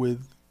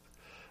without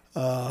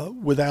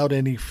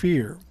any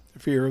fear.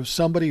 fear of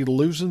somebody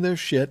losing their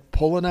shit,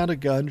 pulling out a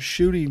gun,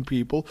 shooting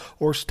people,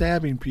 or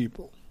stabbing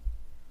people.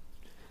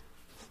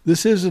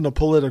 This isn't a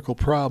political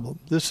problem.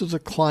 This is a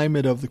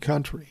climate of the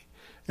country.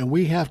 And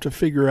we have to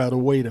figure out a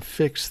way to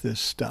fix this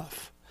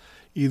stuff,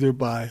 either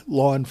by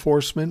law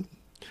enforcement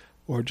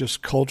or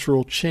just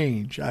cultural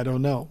change. I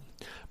don't know.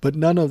 But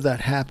none of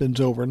that happens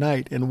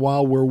overnight. And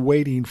while we're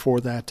waiting for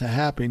that to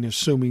happen,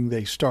 assuming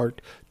they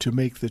start to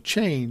make the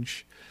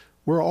change,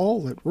 we're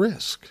all at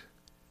risk.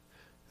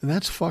 And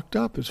that's fucked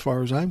up as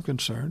far as I'm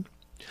concerned.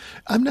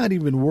 I'm not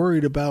even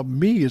worried about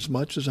me as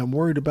much as I'm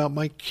worried about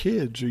my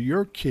kids or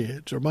your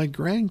kids or my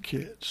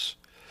grandkids.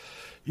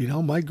 You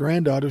know, my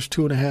granddaughter's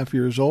 2.5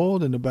 years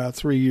old. In about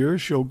 3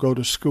 years, she'll go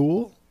to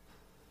school.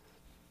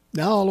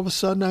 Now, all of a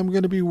sudden, I'm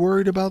going to be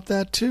worried about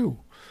that, too.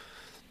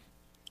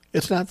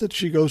 It's not that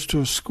she goes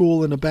to a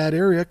school in a bad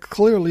area.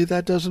 Clearly,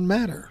 that doesn't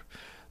matter.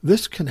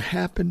 This can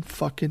happen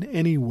fucking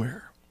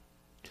anywhere.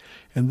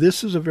 And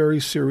this is a very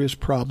serious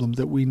problem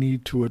that we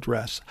need to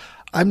address.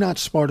 I'm not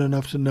smart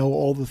enough to know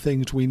all the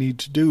things we need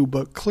to do,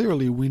 but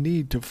clearly we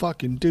need to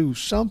fucking do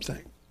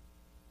something.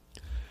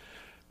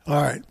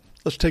 All right,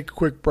 let's take a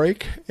quick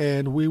break,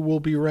 and we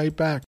will be right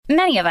back.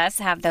 Many of us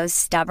have those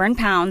stubborn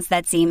pounds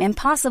that seem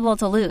impossible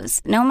to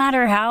lose, no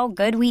matter how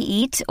good we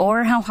eat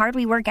or how hard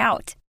we work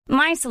out.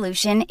 My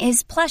solution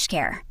is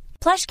PlushCare.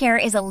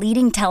 PlushCare is a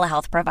leading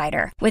telehealth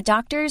provider with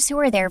doctors who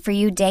are there for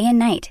you day and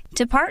night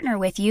to partner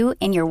with you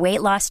in your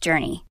weight loss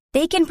journey.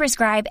 They can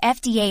prescribe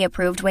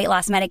FDA-approved weight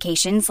loss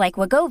medications like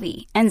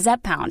Wegovy and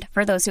Zepbound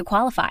for those who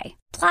qualify.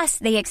 Plus,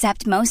 they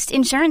accept most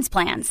insurance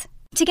plans.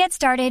 To get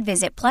started,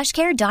 visit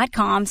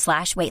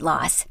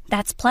plushcare.com/weightloss.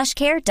 That's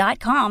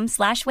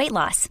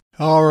plushcare.com/weightloss.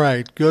 All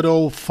right, good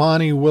old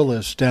Fani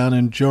Willis down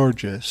in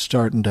Georgia is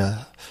starting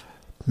to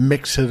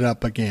mix it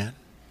up again.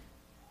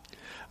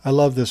 I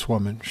love this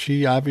woman.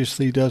 She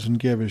obviously doesn't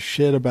give a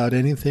shit about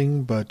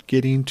anything but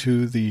getting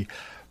to the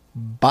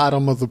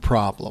bottom of the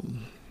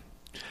problem.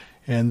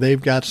 And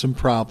they've got some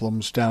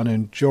problems down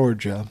in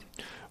Georgia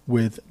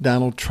with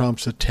Donald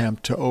Trump's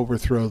attempt to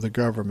overthrow the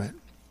government.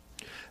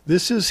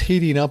 This is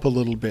heating up a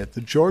little bit. The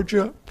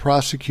Georgia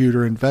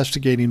prosecutor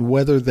investigating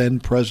whether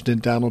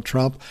then-President Donald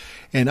Trump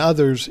and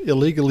others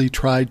illegally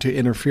tried to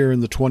interfere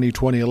in the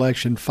 2020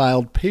 election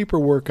filed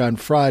paperwork on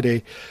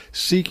Friday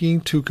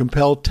seeking to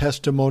compel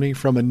testimony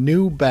from a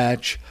new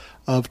batch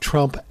of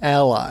Trump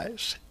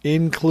allies,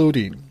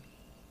 including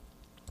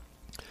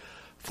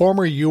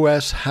former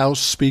U.S. House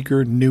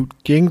Speaker Newt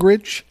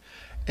Gingrich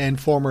and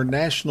former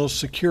National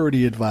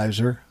Security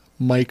Advisor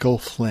Michael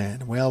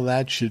Flynn. Well,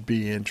 that should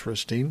be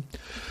interesting.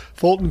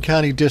 Fulton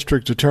County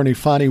District Attorney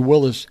Fani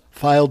Willis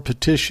filed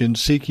petitions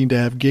seeking to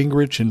have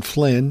Gingrich and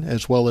Flynn,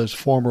 as well as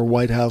former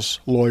White House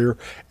lawyer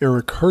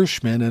Eric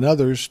Hirschman and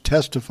others,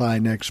 testify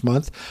next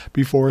month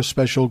before a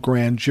special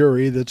grand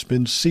jury that's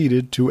been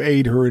seated to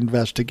aid her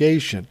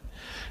investigation.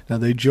 Now,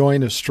 they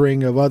join a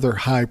string of other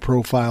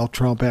high-profile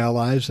Trump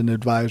allies and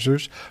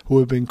advisors who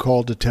have been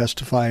called to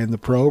testify in the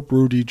probe.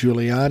 Rudy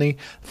Giuliani,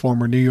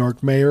 former New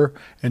York mayor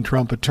and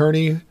Trump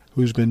attorney,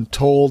 who's been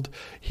told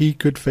he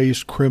could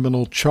face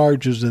criminal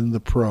charges in the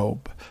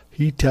probe.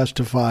 He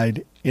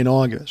testified in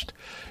August.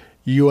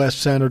 U.S.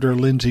 Senator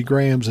Lindsey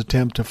Graham's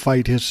attempt to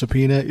fight his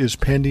subpoena is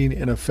pending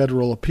in a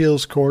federal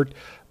appeals court,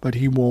 but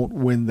he won't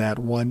win that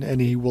one, and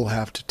he will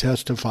have to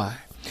testify.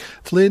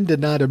 Flynn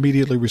did not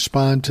immediately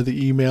respond to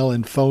the email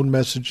and phone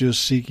messages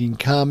seeking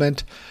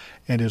comment,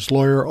 and his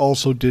lawyer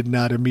also did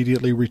not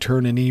immediately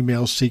return an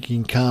email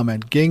seeking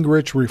comment.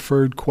 Gingrich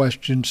referred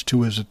questions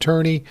to his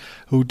attorney,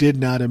 who did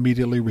not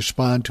immediately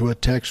respond to a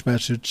text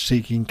message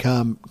seeking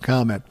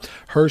comment.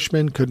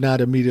 Hirschman could not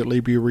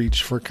immediately be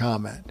reached for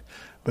comment.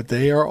 But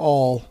they are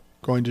all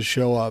going to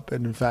show up,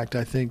 and in fact,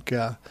 I think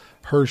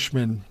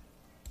Hirschman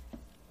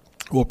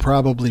will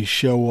probably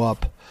show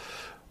up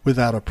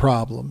without a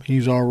problem.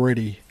 He's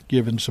already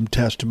given some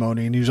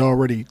testimony, and he's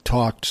already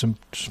talked to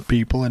some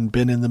people and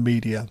been in the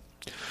media.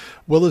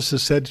 Willis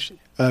has said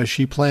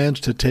she plans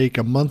to take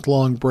a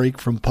month-long break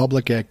from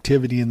public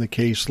activity in the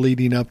case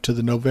leading up to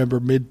the November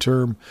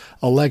midterm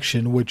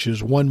election, which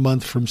is 1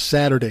 month from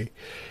Saturday.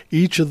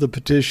 Each of the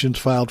petitions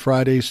filed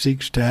Friday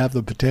seeks to have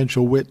the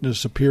potential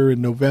witness appear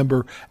in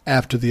November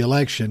after the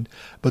election,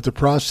 but the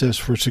process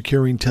for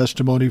securing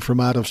testimony from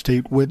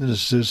out-of-state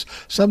witnesses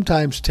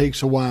sometimes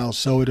takes a while,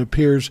 so it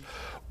appears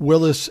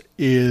Willis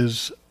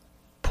is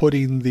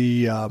putting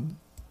the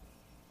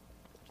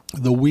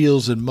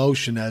wheels in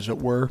motion, as it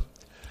were,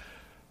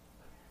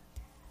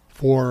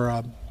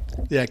 for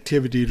the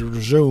activity to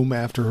resume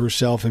after her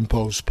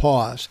self-imposed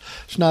pause.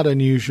 It's not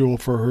unusual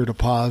for her to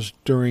pause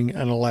during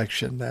an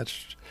election.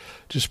 That's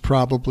just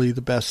probably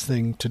the best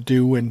thing to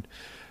do, and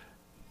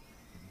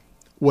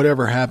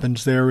whatever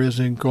happens there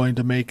isn't going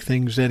to make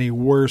things any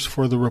worse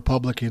for the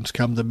Republicans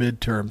come the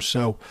midterms,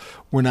 so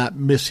we're not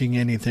missing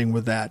anything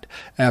with that.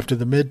 After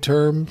the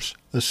midterms,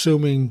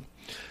 assuming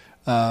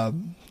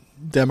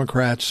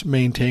Democrats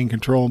maintain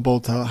control in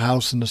both the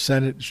House and the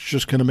Senate, it's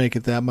just going to make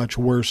it that much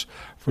worse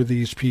for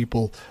these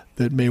people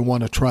that may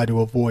want to try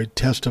to avoid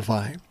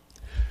testifying.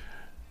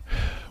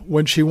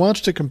 When she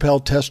wants to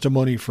compel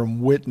testimony from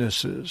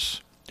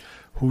witnesses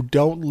who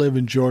don't live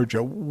in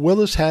Georgia,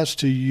 Willis has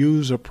to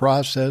use a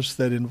process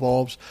that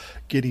involves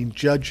getting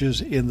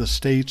judges in the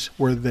states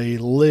where they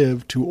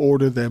live to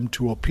order them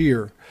to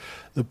appear.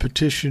 The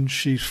petitions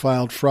she's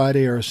filed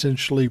Friday are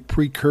essentially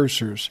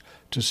precursors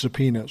to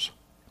subpoenas.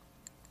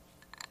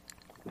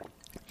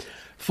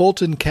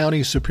 Fulton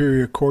County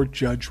Superior Court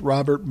Judge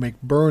Robert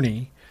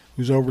McBurney,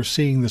 who's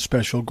overseeing the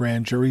special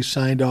grand jury,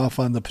 signed off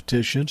on the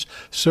petitions,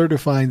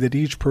 certifying that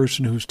each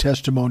person whose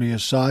testimony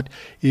is sought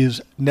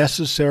is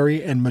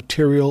necessary and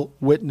material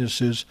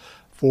witnesses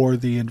for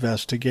the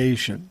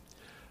investigation.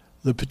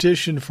 The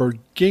petition for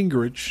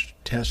Gingrich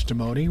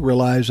testimony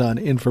relies on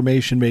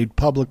information made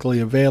publicly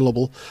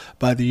available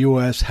by the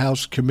U.S.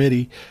 House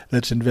committee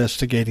that's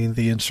investigating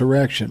the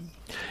insurrection.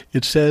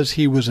 It says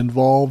he was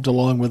involved,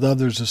 along with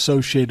others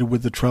associated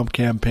with the Trump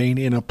campaign,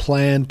 in a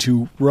plan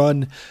to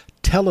run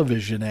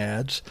television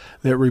ads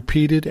that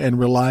repeated and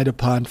relied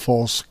upon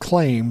false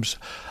claims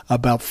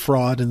about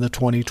fraud in the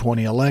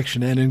 2020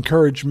 election and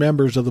encouraged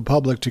members of the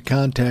public to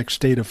contact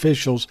state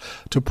officials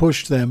to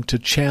push them to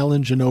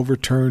challenge and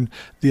overturn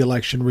the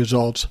election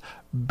results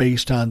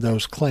based on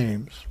those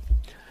claims.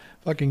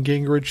 Fucking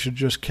Gingrich should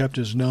just kept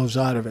his nose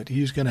out of it.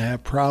 He's going to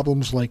have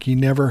problems like he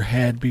never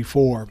had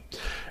before.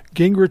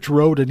 Gingrich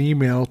wrote an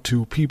email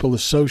to people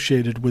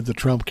associated with the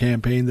Trump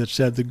campaign that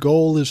said the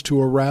goal is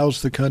to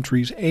arouse the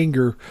country's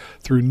anger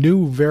through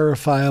new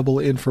verifiable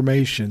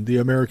information the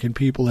American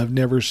people have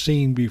never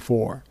seen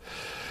before.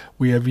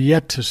 We have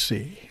yet to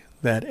see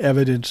that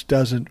evidence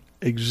doesn't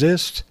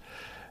exist.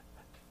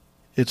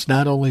 It's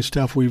not only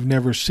stuff we've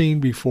never seen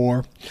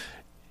before,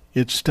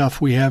 it's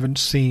stuff we haven't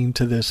seen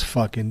to this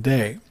fucking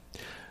day.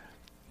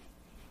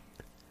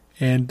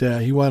 And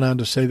he went on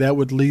to say that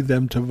would lead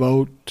them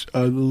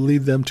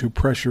to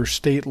pressure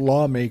state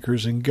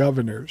lawmakers and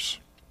governors,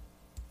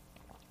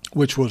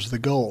 which was the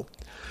goal.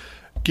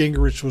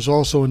 Gingrich was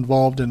also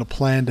involved in a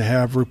plan to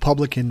have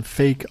Republican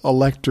fake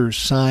electors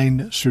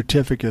sign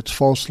certificates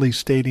falsely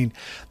stating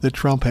that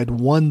Trump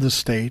had won the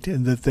state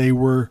and that they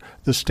were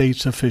the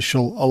state's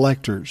official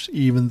electors,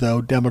 even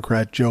though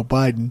Democrat Joe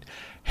Biden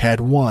had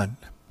won.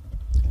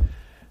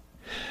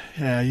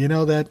 You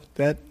know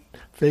that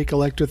fake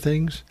elector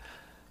things?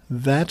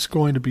 That's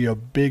going to be a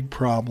big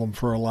problem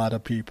for a lot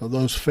of people.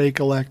 Those fake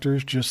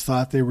electors just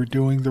thought they were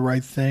doing the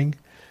right thing.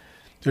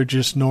 They're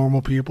just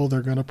normal people.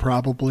 They're going to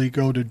probably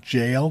go to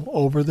jail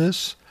over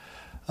this.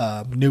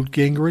 Newt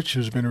Gingrich,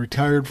 who's been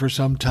retired for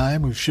some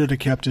time, who should have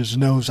kept his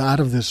nose out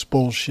of this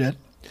bullshit,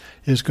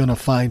 is going to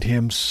find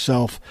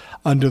himself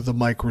under the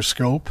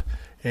microscope,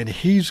 and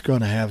he's going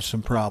to have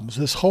some problems.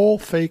 This whole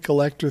fake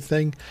elector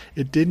thing,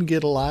 it didn't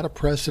get a lot of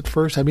press at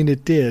first. I mean,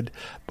 it did,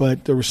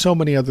 but there were so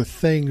many other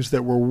things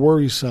that were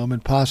worrisome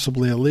and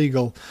possibly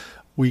illegal,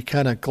 we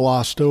kind of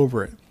glossed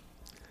over it.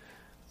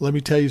 Let me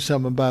tell you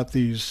something about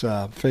these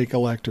fake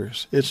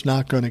electors. It's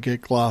not going to get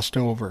glossed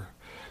over.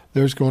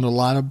 There's going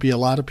to be a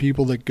lot of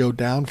people that go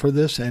down for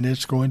this, and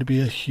it's going to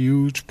be a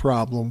huge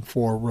problem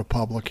for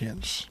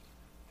Republicans.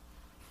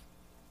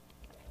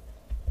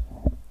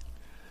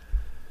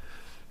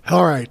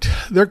 All right.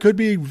 There could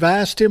be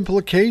vast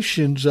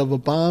implications of a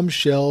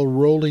bombshell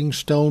Rolling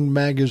Stone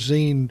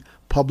magazine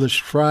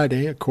published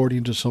Friday,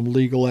 according to some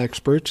legal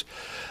experts.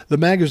 The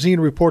magazine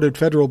reported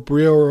Federal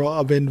Bureau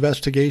of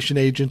Investigation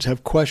agents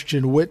have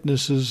questioned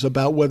witnesses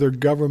about whether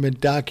government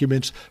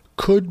documents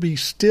could be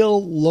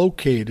still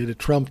located at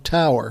Trump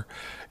Tower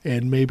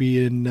and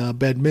maybe in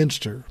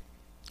Bedminster.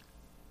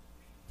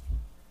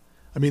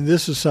 I mean,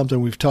 this is something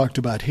we've talked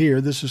about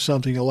here. This is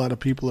something a lot of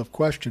people have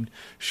questioned.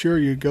 Sure,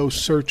 you go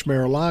search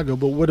Mar-a-Lago,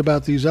 but what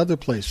about these other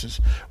places?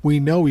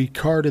 We know he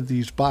carted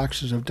these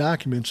boxes of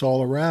documents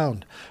all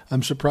around.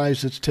 I'm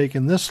surprised it's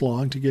taken this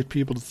long to get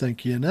people to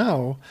think,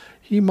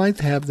 he might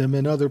have them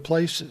in other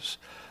places.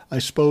 I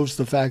suppose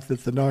the fact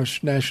that the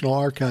National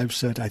Archives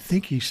said, I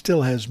think he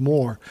still has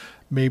more,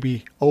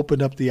 maybe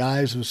opened up the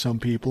eyes of some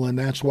people, and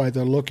that's why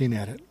they're looking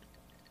at it.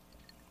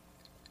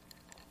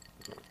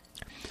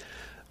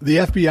 The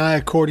FBI,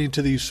 according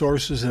to these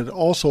sources, had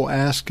also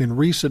asked in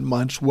recent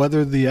months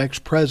whether the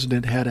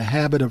ex-president had a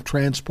habit of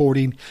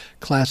transporting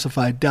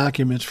classified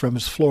documents from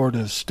his Florida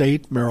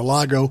estate,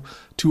 Mar-a-Lago,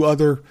 to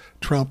other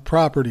Trump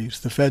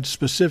properties. The Fed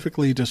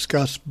specifically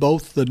discussed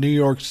both the New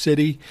York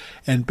City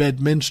and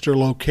Bedminster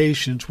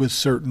locations with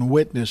certain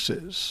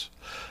witnesses.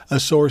 A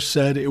source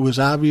said it was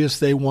obvious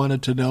they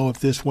wanted to know if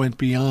this went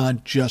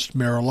beyond just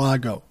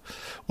Mar-a-Lago.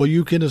 Well,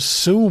 you can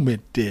assume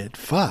it did.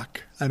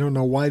 Fuck. I don't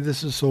know why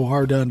this is so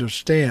hard to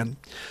understand.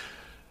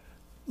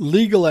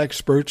 Legal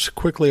experts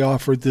quickly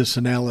offered this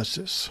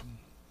analysis.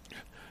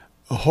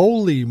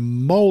 Holy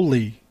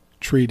moly,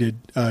 tweeted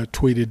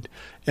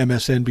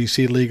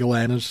MSNBC legal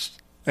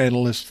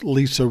analyst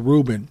Lisa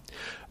Rubin.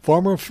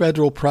 Former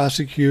federal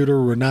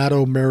prosecutor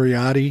Renato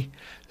Mariotti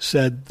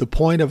said the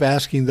point of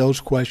asking those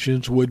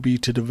questions would be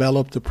to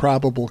develop the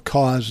probable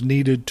cause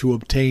needed to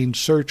obtain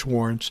search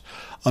warrants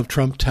of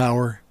Trump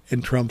Tower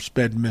and Trump's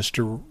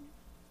Bedminster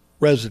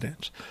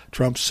residence.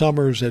 Trump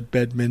summers at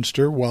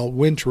Bedminster while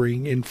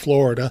wintering in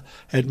Florida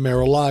at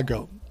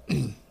Mar-a-Lago.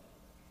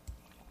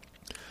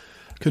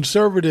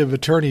 Conservative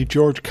attorney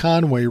George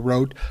Conway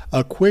wrote,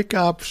 "A quick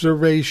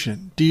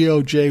observation.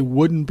 DOJ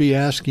wouldn't be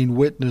asking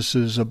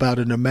witnesses about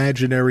an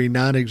imaginary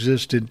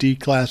non-existent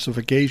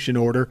declassification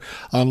order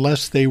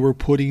unless they were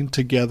putting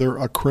together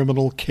a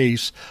criminal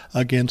case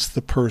against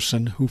the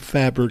person who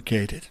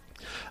fabricated."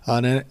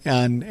 On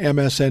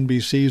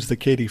MSNBC's The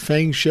Katie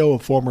Phang Show, a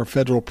former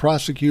federal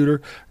prosecutor,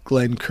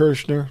 Glenn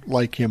Kirshner,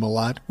 like him a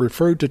lot,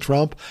 referred to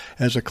Trump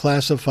as a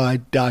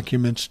classified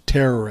documents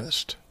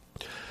terrorist.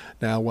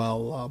 Now,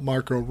 while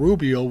Marco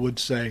Rubio would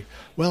say,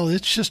 well,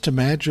 it's just a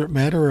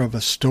matter of a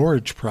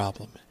storage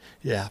problem.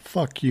 Yeah,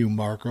 fuck you,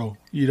 Marco.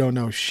 You don't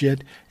know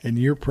shit, and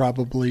you're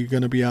probably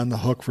going to be on the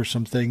hook for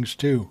some things,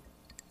 too.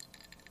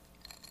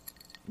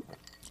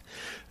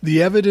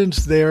 The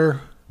evidence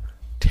there,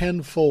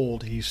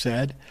 tenfold, he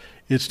said.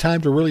 It's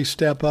time to really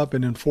step up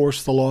and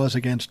enforce the laws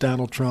against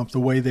Donald Trump the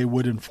way they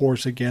would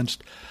enforce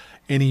against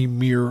any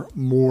mere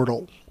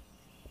mortal.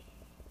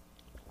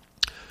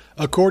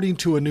 According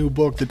to a new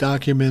book that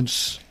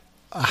documents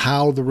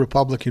how the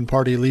Republican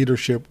Party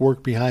leadership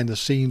worked behind the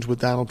scenes with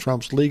Donald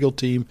Trump's legal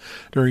team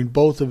during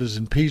both of his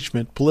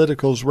impeachment,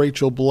 Politico's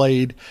Rachel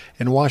Blade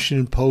and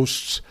Washington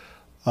Post's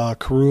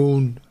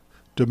Karun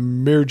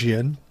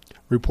Demirjian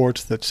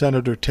reports that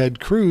Senator Ted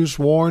Cruz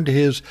warned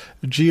his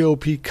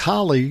GOP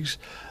colleagues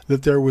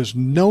that there was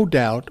no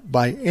doubt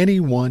by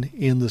anyone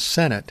in the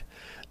Senate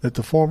that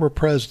the former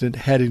president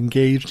had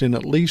engaged in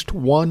at least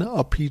one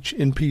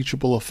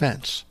impeachable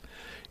offense.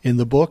 In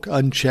the book,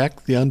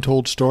 Unchecked, the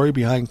untold story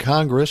behind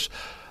Congress's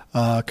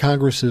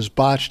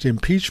botched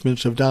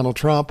impeachments of Donald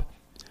Trump,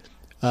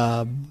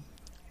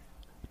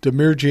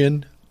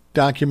 Demirjian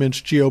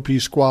documents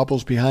GOP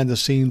squabbles behind the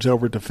scenes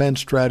over defense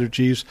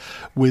strategies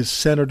with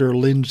Senator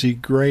Lindsey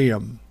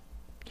Graham,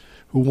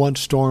 who once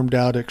stormed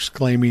out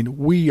exclaiming,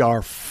 "We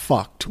are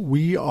fucked.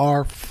 We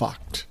are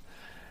fucked."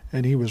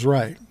 And he was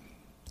right.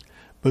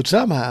 But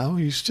somehow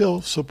he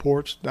still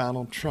supports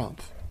Donald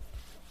Trump.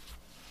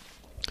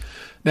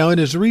 Now, in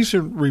his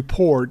recent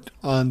report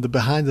on the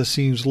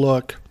behind-the-scenes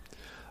look,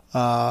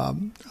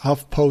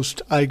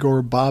 HuffPost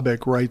Igor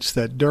Bobek writes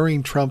that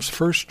during Trump's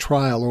first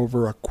trial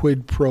over a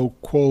quid pro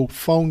quo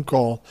phone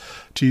call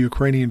to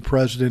Ukrainian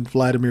President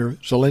Vladimir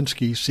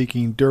Zelensky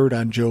seeking dirt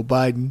on Joe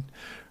Biden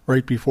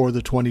right before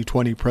the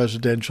 2020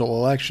 presidential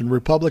election,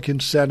 Republican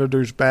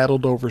senators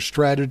battled over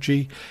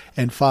strategy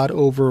and fought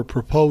over a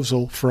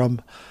proposal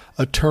from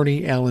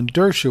attorney Alan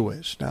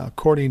Dershowitz. Now,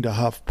 according to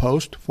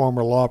HuffPost,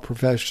 former law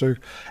professor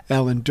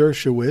Alan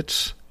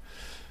Dershowitz,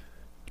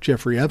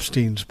 Jeffrey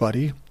Epstein's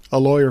buddy, a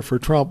lawyer for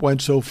Trump,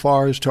 went so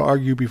far as to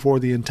argue before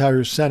the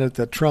entire Senate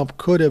that Trump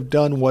could have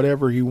done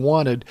whatever he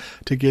wanted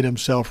to get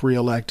himself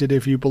reelected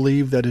if he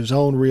believed that his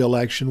own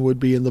reelection would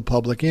be in the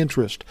public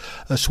interest,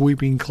 a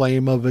sweeping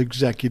claim of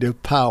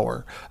executive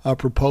power, a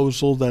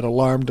proposal that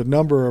alarmed a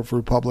number of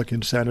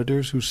Republican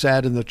senators who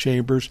sat in the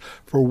chambers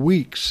for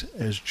weeks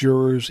as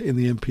jurors in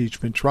the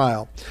impeachment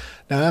trial.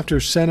 Now, after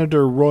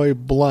Senator Roy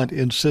Blunt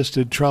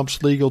insisted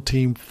Trump's legal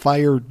team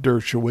fire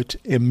Dershowitz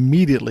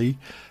immediately,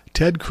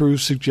 Ted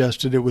Cruz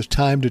suggested it was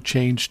time to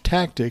change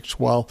tactics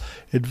while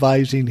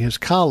advising his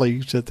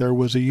colleagues that there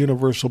was a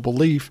universal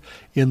belief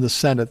in the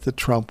Senate that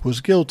Trump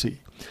was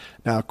guilty.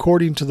 Now,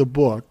 according to the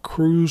book,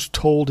 Cruz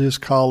told his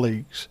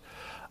colleagues,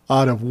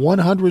 out of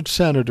 100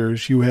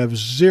 senators, you have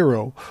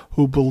 0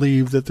 who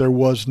believe that there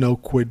was no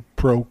quid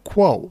pro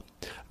quo.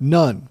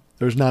 None.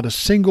 There's not a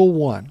single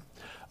one.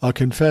 A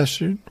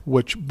confession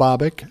which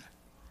Bobek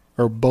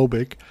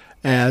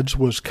adds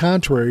was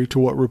contrary to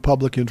what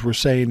Republicans were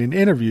saying in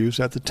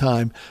interviews at the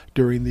time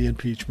during the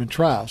impeachment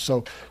trial.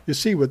 So you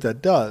see what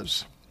that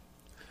does.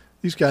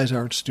 These guys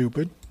aren't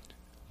stupid.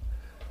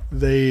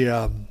 They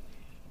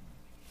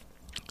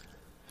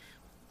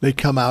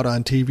come out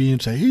on TV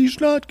and say,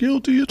 he's not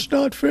guilty, it's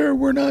not fair,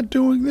 we're not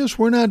doing this,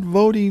 we're not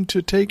voting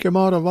to take him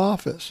out of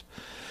office.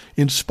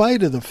 In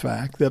spite of the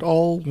fact that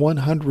all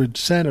 100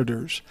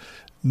 senators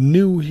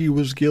knew he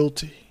was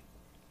guilty.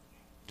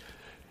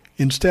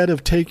 Instead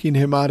of taking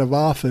him out of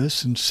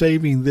office and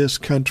saving this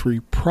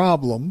country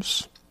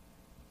problems,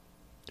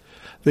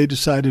 they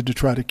decided to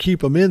try to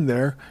keep him in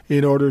there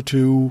in order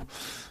to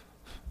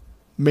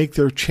make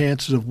their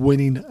chances of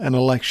winning an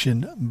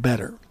election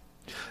better.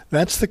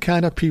 That's the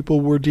kind of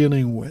people we're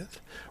dealing with.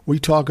 We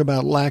talk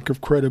about lack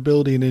of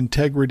credibility and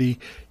integrity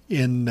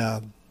in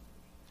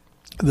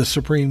the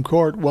Supreme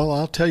Court. Well,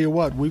 I'll tell you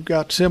what, we've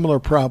got similar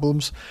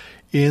problems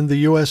in the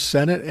U.S.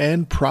 Senate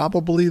and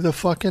probably the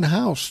fucking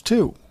House,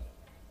 too.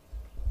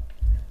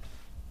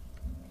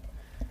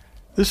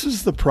 This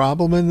is the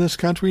problem in this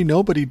country.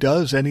 Nobody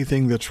does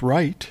anything that's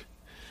right.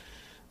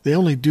 They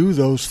only do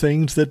those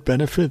things that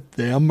benefit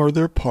them or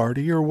their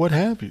party or what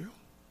have you.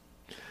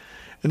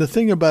 And the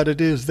thing about it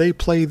is they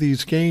play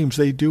these games.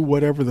 They do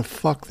whatever the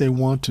fuck they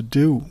want to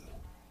do.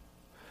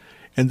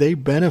 And they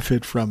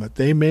benefit from it.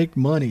 They make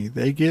money.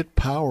 They get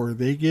power.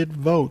 They get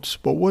votes.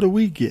 But what do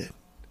we get?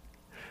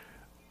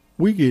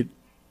 We get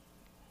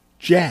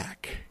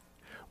jack.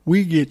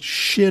 We get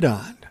shit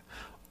on.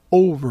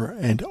 over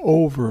and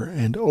over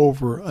and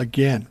over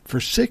again.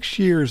 For 6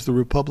 years, the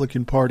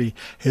Republican Party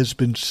has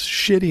been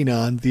shitting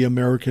on the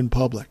American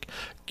public,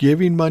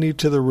 giving money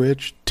to the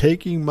rich,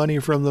 taking money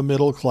from the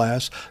middle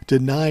class,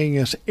 denying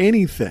us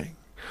anything,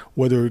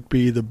 whether it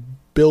be the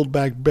Build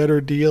Back Better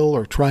deal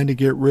or trying to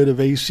get rid of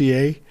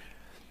ACA.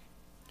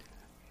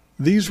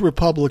 These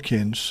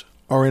Republicans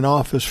are in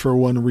office for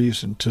one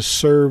reason: to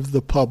serve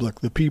the public,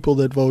 the people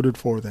that voted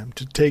for them,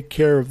 to take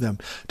care of them,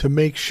 to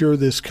make sure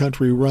this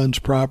country runs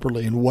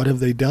properly. And what have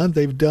they done?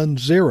 They've done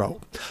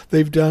zero.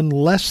 They've done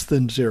less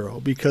than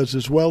zero, because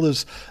as well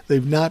as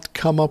they've not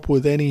come up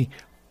with any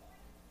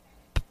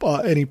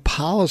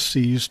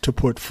policies to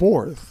put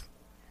forth,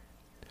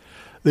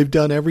 they've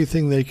done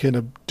everything they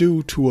can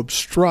do to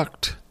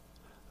obstruct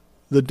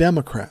the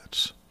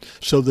Democrats,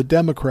 so the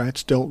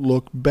Democrats don't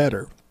look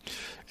better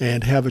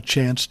and have a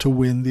chance to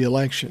win the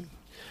election.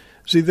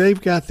 See,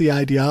 they've got the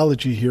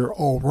ideology here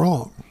all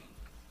wrong.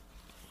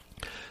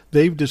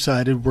 They've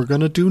decided we're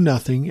going to do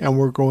nothing and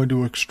we're going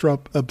to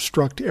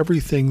obstruct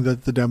everything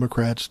that the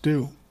Democrats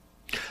do.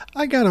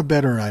 I got a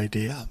better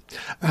idea.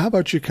 How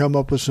about you come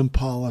up with some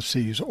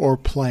policies or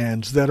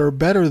plans that are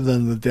better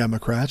than the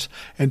Democrats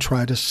and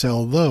try to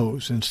sell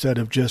those instead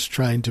of just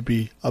trying to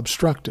be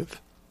obstructive?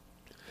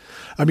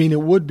 I mean,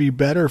 it would be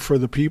better for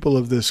the people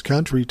of this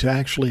country to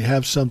actually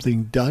have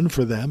something done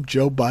for them.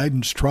 Joe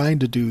Biden's trying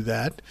to do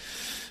that.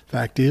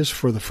 Fact is,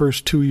 for the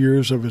first 2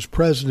 years of his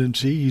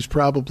presidency, he's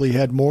probably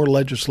had more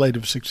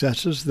legislative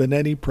successes than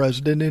any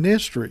president in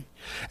history.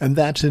 And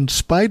that's in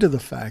spite of the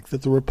fact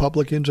that the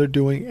Republicans are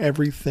doing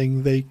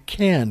everything they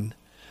can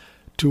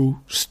to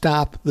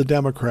stop the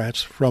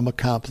Democrats from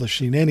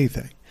accomplishing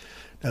anything.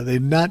 Now,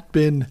 they've not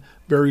been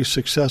very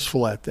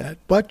successful at that.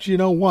 But you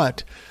know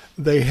what?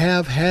 They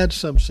have had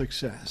some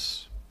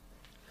success.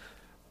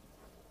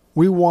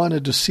 We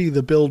wanted to see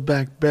the Build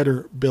Back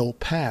Better bill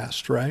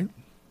passed, right?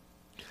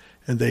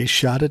 And they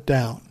shot it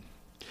down.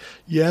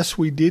 Yes,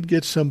 we did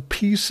get some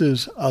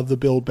pieces of the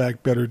Build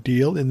Back Better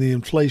deal in the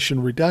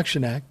Inflation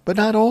Reduction Act, but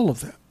not all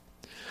of them.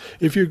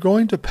 If you're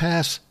going to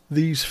pass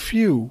these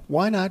few,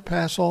 why not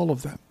pass all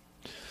of them?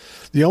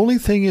 The only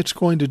thing it's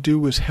going to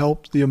do is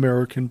help the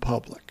American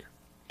public.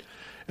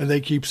 And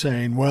they keep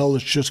saying, well,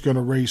 it's just going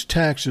to raise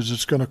taxes.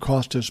 It's going to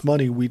cost us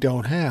money we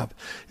don't have.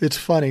 It's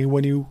funny,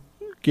 when you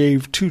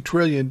gave $2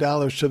 trillion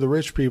to the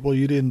rich people,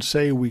 you didn't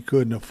say we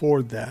couldn't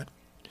afford that.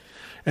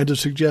 And to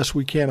suggest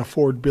we can't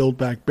afford Build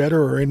Back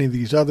Better or any of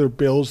these other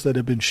bills that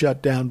have been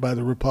shut down by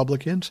the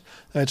Republicans,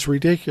 that's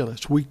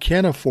ridiculous. We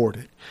can afford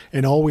it.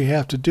 And all we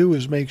have to do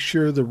is make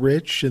sure the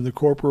rich and the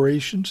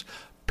corporations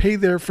pay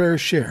their fair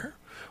share.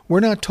 We're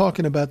not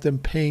talking about them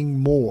paying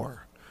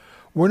more.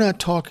 We're not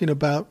talking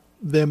about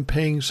them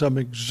paying some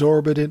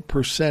exorbitant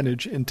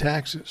percentage in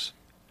taxes.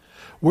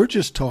 We're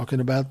just talking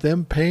about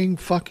them paying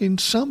fucking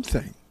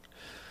something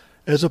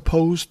as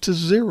opposed to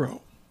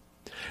zero.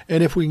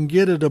 And if we can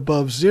get it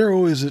above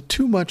zero, is it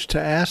too much to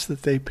ask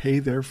that they pay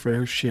their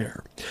fair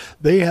share?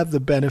 They have the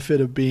benefit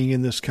of being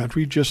in this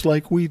country just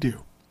like we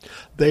do.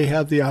 They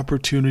have the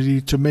opportunity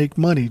to make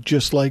money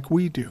just like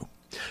we do.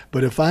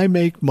 But if I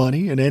make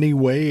money in any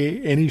way,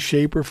 any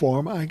shape or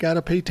form, I got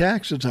to pay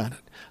taxes on it.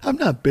 I'm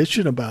not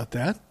bitching about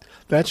that.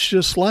 That's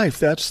just life.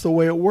 That's the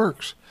way it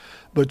works.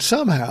 But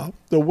somehow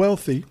the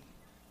wealthy,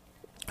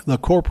 the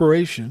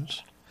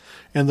corporations,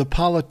 and the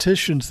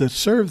politicians that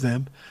serve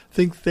them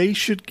think they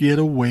should get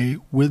away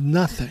with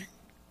nothing.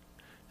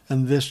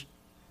 And this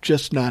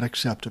just not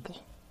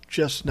acceptable.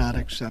 Just not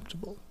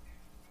acceptable.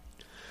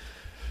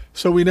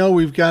 So we know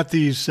we've got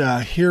these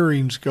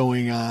hearings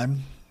going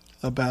on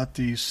about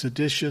these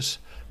seditious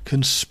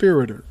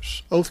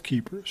conspirators, Oath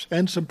Keepers,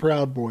 and some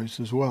Proud Boys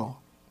as well.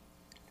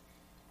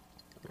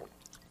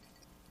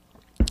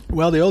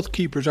 Well, the Oath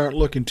Keepers aren't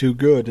looking too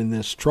good in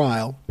this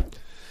trial.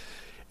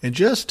 And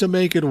just to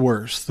make it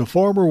worse, the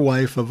former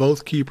wife of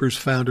Oath Keepers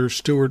founder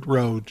Stewart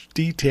Rhodes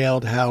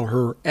detailed how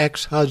her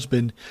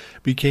ex-husband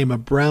became a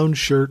brown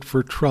shirt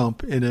for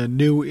Trump in a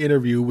new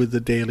interview with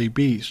the Daily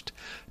Beast.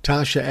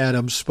 Tasha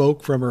Adams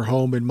spoke from her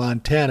home in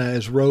Montana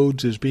as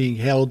Rhodes is being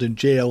held in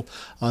jail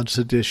on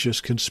seditious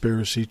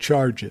conspiracy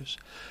charges.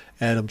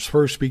 Adams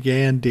first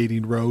began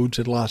dating Rhodes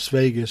in Las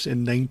Vegas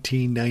in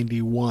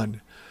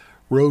 1991.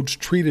 Rhodes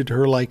treated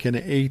her like an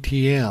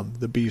ATM,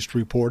 the Beast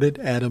reported.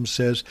 Adams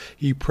says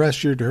he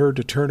pressured her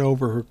to turn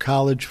over her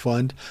college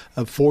fund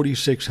of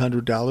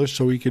 $4,600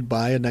 so he could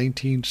buy a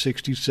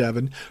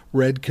 1967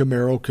 red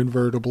Camaro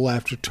convertible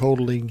after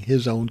totaling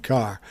his own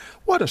car.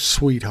 What a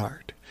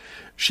sweetheart.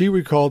 She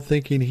recalled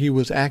thinking he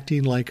was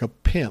acting like a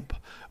pimp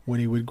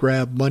when he would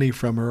grab money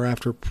from her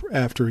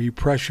after he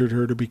pressured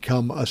her to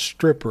become a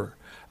stripper.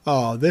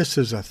 Oh, this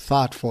is a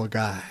thoughtful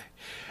guy.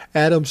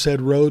 Adams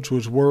said Rhodes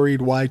was worried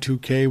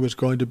Y2K was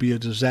going to be a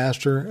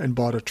disaster and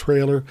bought a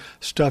trailer,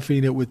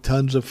 stuffing it with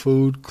tons of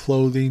food,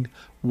 clothing,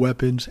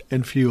 weapons,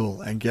 and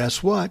fuel. And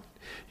guess what?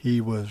 He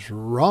was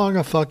wrong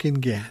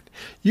again.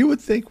 You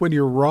would think when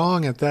you're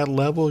wrong at that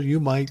level,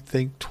 you might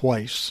think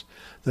twice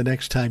the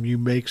next time you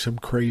make some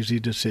crazy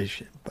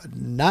decision. But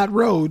not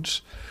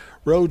Rhodes.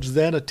 Rhodes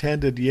then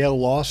attended Yale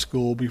Law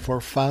School before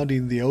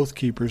founding the Oath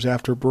Keepers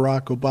after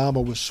Barack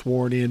Obama was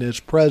sworn in as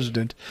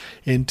president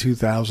in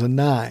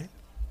 2009.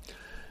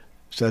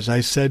 So as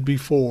I said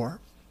before,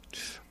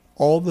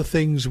 all the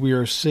things we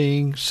are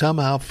seeing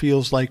somehow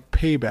feels like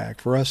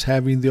payback for us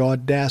having the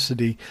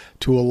audacity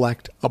to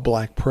elect a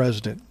black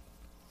president.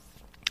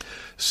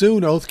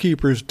 Soon, Oath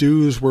Keepers'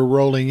 dues were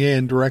rolling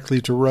in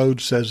directly to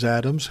Rhodes, says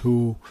Adams,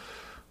 who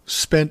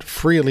spent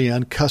freely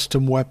on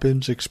custom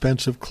weapons,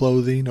 expensive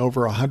clothing,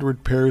 over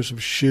 100 pairs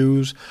of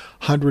shoes,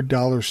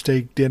 $100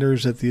 steak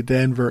dinners at the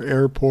Denver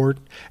airport.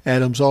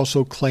 Adams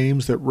also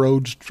claims that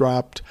Rhodes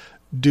dropped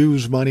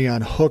dues money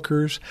on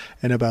hookers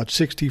and about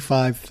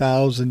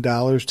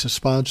 $65,000 to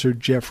sponsor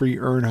Jeffrey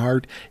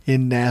Earnhardt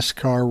in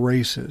NASCAR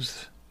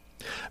races.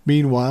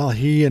 Meanwhile,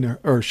 she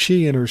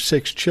and her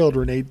 6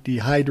 children ate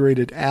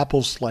dehydrated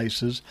apple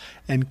slices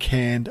and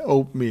canned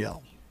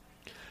oatmeal.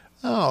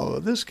 Oh,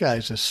 this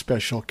guy's a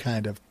special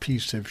kind of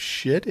piece of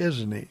shit,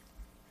 isn't he?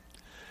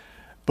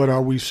 But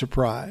are we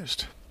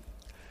surprised?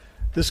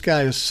 This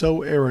guy is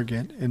so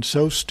arrogant and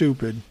so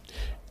stupid,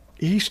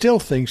 he still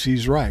thinks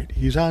he's right.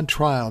 He's on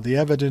trial. The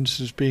evidence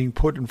is being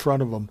put in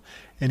front of him,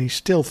 and he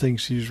still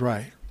thinks he's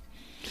right.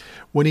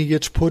 When he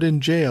gets put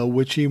in jail,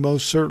 which he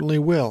most certainly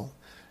will,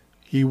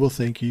 he will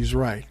think he's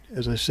right.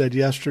 As I said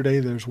yesterday,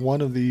 there's one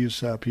of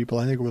these people,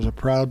 I think it was a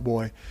Proud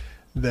Boy,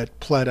 that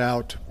pled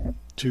out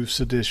to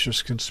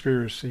seditious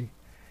conspiracy.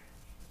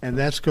 And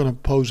that's going to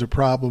pose a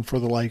problem for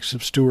the likes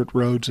of Stewart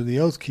Rhodes and the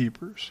Oath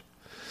Keepers.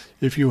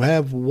 If you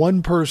have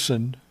one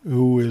person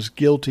who is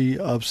guilty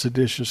of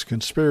seditious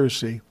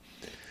conspiracy,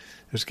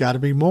 there's got to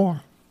be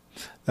more.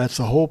 That's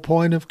the whole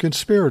point of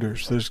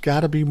conspirators. There's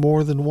got to be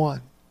more than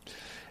one.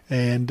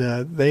 And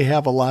they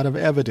have a lot of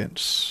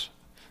evidence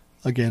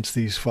against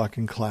these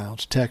fucking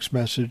clowns. Text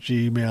message,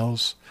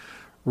 emails,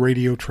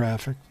 radio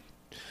traffic.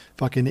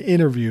 Fucking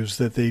interviews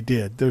that they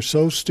did. They're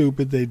so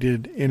stupid they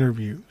did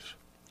interviews.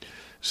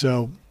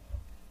 So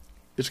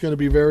it's going to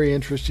be very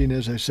interesting,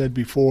 as I said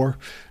before.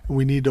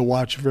 We need to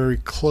watch very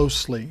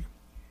closely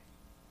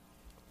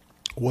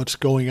what's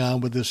going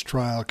on with this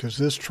trial, because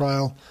this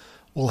trial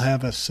will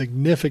have a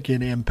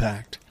significant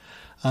impact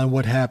on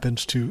what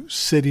happens to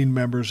sitting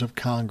members of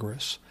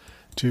Congress,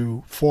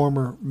 to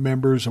former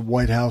members of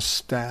White House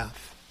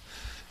staff,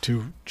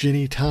 to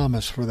Ginny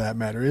Thomas, for that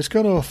matter. It's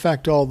going to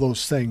affect all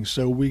those things,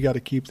 so we got to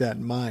keep that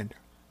in mind.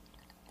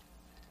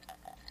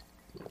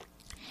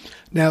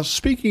 Now,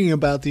 speaking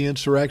about the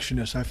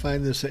insurrectionists, I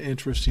find this an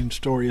interesting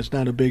story. It's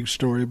not a big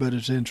story, but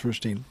it's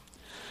interesting.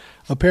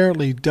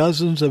 Apparently,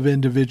 dozens of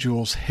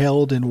individuals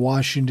held in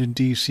Washington,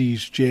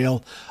 D.C.'s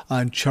jail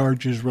on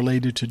charges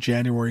related to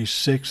January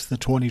 6th, the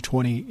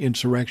 2020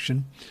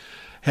 insurrection,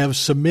 have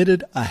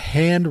submitted a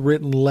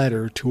handwritten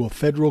letter to a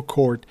federal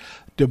court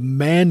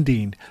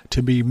demanding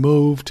to be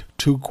moved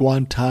to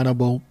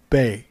Guantanamo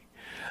Bay.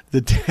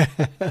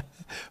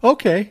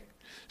 Okay,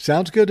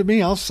 sounds good to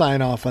me. I'll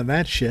sign off on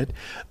that shit.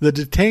 The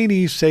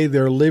detainees say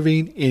they're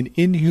living in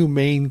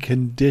inhumane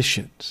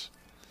conditions.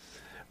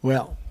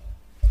 Well,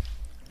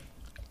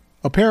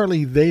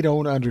 apparently they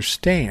don't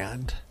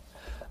understand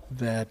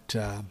that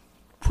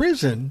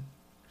prison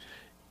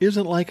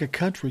isn't like a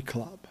country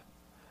club.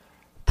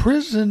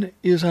 Prison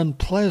is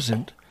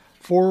unpleasant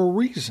for a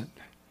reason.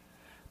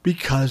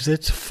 Because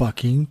it's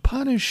fucking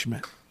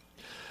punishment.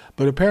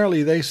 But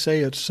apparently they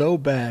say it's so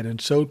bad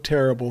and so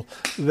terrible,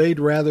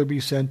 they'd rather be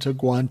sent to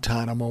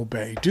Guantanamo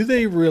Bay. Do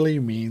they really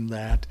mean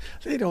that?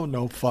 They don't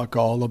know fuck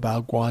all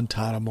about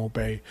Guantanamo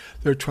Bay.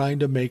 They're trying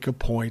to make a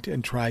point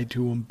and try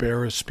to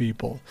embarrass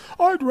people.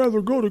 I'd rather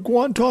go to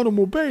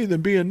Guantanamo Bay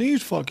than be in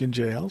these fucking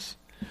jails.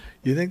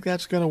 You think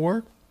that's going to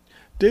work?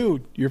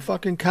 Dude, you're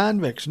fucking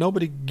convicts.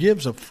 Nobody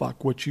gives a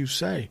fuck what you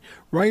say.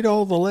 Write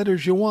all the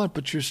letters you want,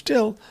 but you're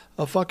still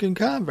a fucking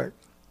convict.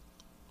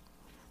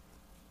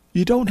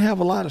 You don't have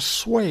a lot of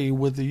sway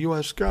with the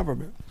U.S.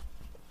 government.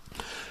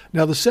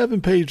 Now, the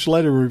 7-page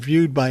letter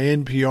reviewed by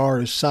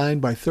NPR is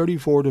signed by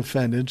 34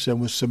 defendants and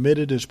was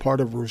submitted as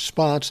part of a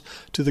response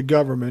to the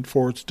government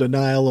for its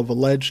denial of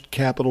alleged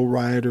Capitol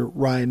rioter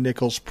Ryan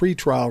Nichols'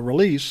 pretrial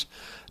release.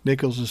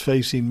 Nichols is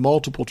facing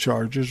multiple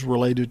charges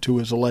related to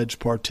his alleged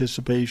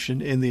participation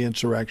in the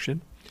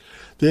insurrection.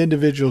 The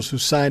individuals who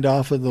signed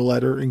off on the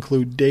letter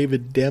include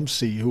David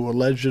Dempsey, who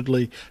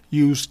allegedly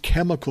used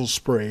chemical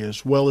spray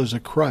as well as a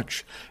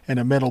crutch and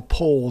a metal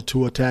pole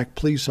to attack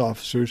police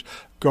officers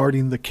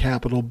guarding the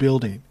Capitol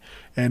building,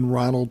 and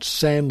Ronald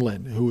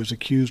Sandlin, who is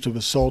accused of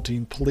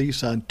assaulting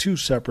police on 2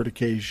 separate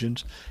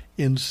occasions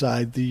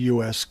inside the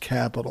U.S.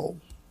 Capitol.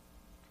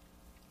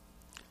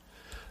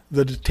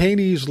 The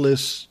detainees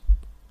list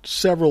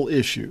several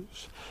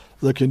issues.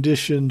 The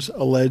conditions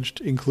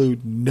alleged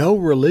include no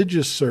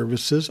religious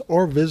services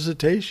or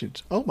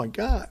visitations. Oh my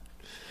God.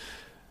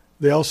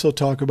 They also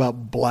talk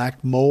about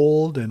black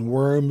mold and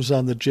worms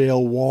on the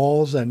jail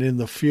walls and in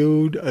the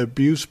food,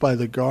 abuse by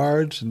the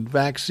guards, and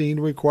vaccine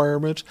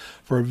requirements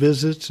for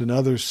visits and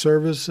other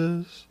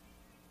services.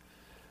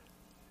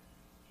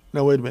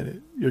 Now, wait a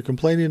minute. You're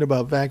complaining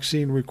about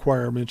vaccine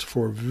requirements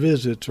for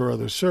visits or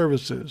other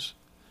services.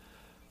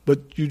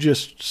 But you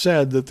just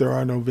said that there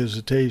are no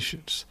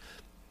visitations.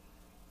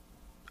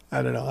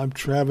 I don't know. I'm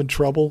having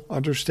trouble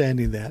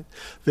understanding that.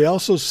 They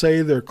also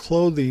say their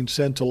clothing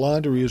sent to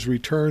laundry is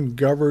returned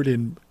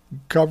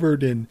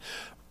covered in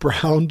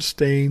brown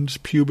stains,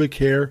 pubic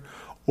hair,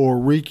 or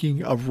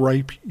reeking of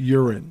ripe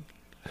urine,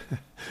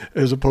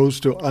 as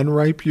opposed to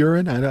unripe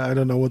urine. I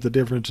don't know what the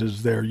difference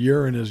is there.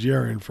 Urine is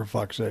urine, for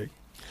fuck's sake.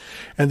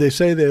 And they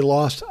say they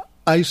lost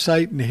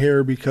eyesight and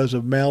hair because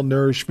of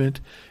malnourishment.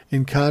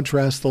 In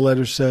contrast, the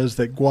letter says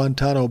that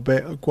Guantanamo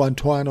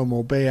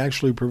Bay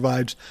actually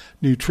provides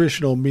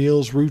nutritional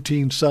meals,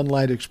 routine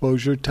sunlight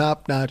exposure,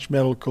 top-notch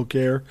medical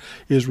care,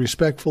 is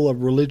respectful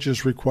of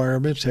religious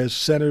requirements, has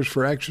centers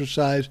for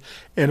exercise,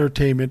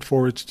 entertainment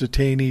for its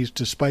detainees,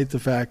 despite the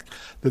fact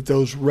that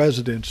those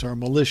residents are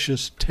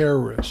malicious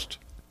terrorists.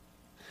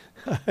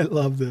 I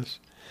love this.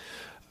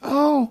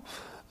 Oh,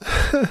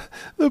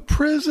 the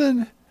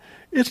prison,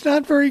 it's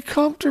not very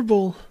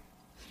comfortable.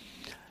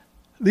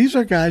 These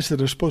are guys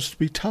that are supposed to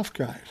be tough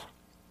guys.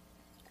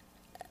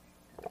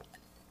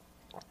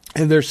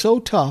 And they're so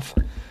tough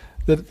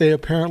that they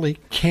apparently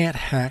can't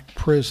hack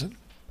prison.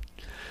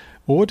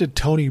 Well, what did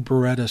Tony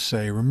Beretta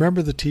say?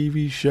 Remember the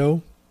TV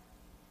show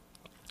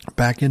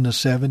back in the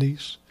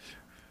 70s?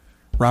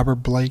 Robert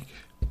Blake,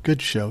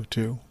 good show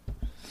too.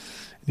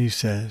 And he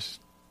says,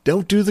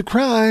 don't do the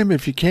crime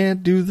if you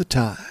can't do the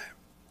time.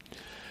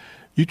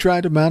 You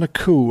tried to mount a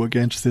coup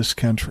against this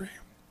country.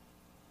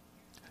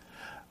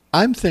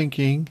 I'm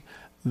thinking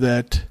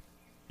that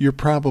you're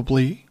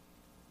probably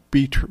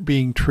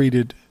being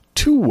treated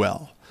too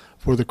well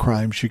for the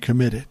crimes you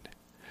committed.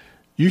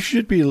 You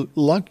should feel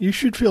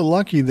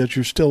lucky that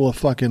you're still a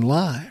fucking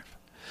alive.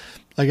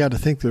 I got to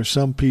think there's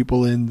some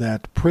people in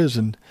that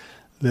prison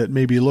that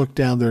maybe look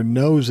down their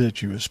nose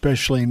at you,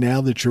 especially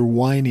now that you're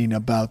whining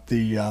about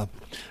the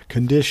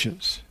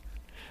conditions.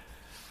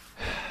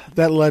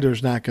 That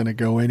letter's not going to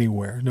go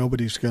anywhere.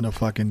 Nobody's going to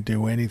fucking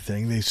do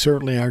anything. They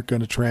certainly aren't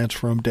going to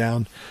transfer them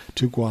down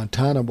to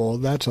Guantanamo.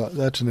 That's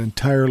an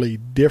entirely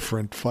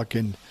different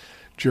fucking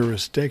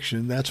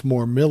jurisdiction. That's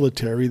more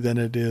military than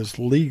it is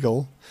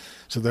legal.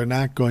 So they're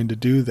not going to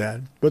do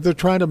that. But they're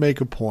trying to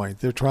make a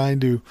point. They're trying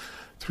to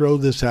throw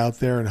this out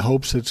there in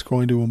hopes it's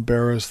going to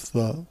embarrass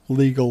the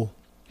legal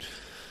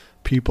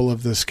people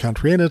of this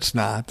country. And it's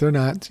not. They're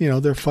not.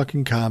 They're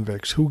fucking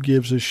convicts. Who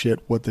gives a shit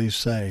what they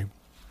say?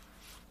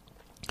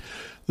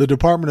 The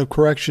Department of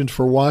Corrections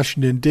for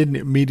Washington didn't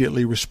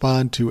immediately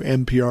respond to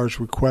NPR's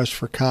request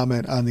for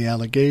comment on the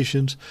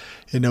allegations.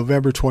 In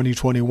November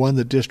 2021,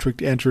 the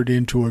district entered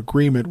into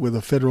agreement with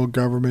the federal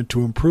government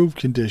to improve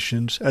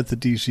conditions at the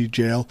D.C.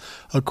 jail,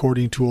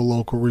 according to a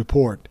local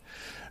report.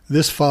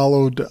 This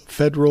followed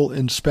federal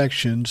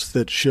inspections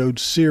that showed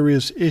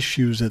serious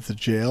issues at the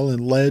jail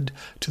and led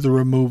to the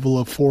removal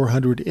of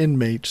 400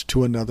 inmates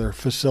to another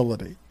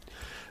facility.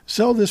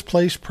 So this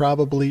place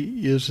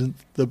probably isn't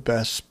the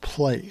best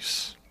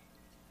place.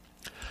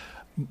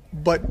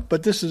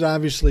 But this has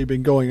obviously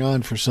been going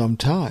on for some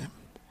time.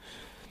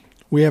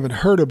 We haven't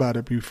heard about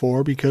it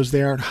before because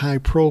they aren't high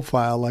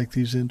profile like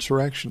these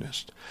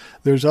insurrectionists.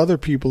 There's other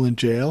people in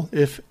jail,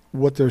 if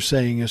what they're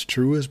saying is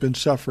true, has been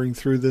suffering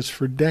through this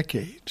for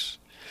decades.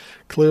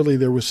 Clearly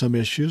there were some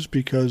issues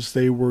because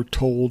they were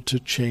told to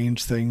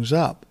change things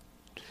up.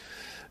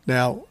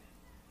 Now,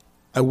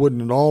 I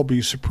wouldn't at all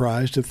be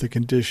surprised if the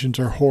conditions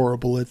are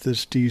horrible at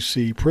this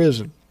D.C.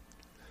 prison.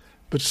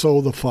 But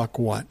so the fuck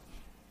what?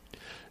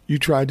 You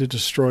tried to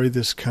destroy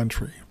this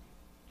country.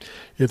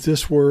 If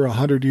this were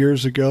 100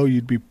 years ago,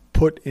 you'd be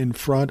put in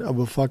front of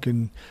a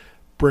fucking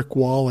brick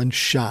wall and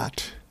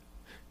shot.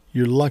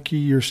 You're lucky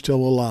you're still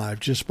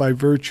alive just by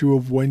virtue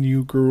of when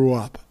you grew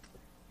up.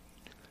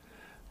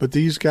 But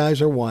these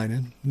guys are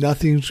whining.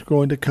 Nothing's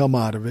going to come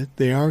out of it.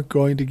 They aren't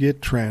going to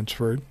get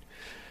transferred.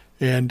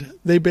 And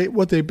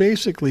what they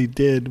basically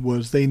did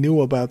was they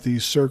knew about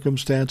these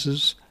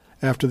circumstances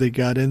after they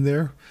got in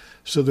there.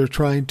 So they're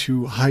trying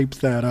to hype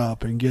that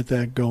up and get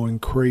that going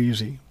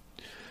crazy.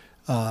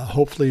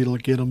 Hopefully it'll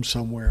get them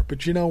somewhere.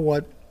 But you know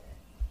what?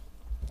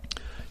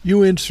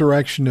 You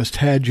insurrectionists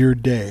had your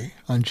day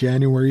on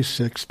January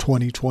 6,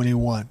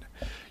 2021.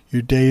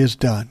 Your day is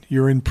done.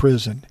 You're in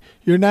prison.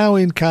 You're now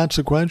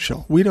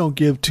inconsequential. We don't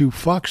give two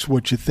fucks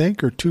what you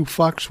think or two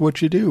fucks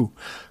what you do.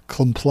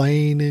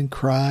 Complain and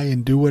cry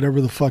and do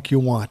whatever the fuck you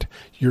want.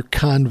 You're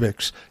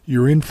convicts.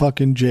 You're in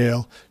fucking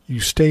jail.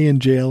 You stay in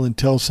jail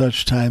until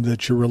such time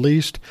that you're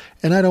released.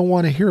 And I don't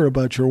want to hear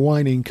about your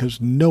whining because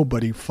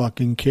nobody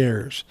fucking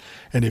cares.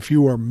 And if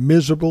you are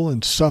miserable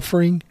and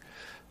suffering,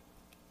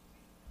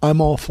 I'm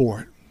all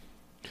for it.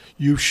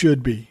 You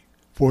should be,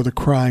 for the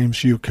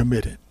crimes you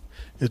committed.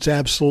 It's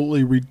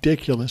absolutely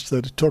ridiculous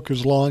that it took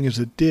as long as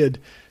it did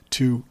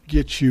to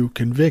get you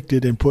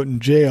convicted and put in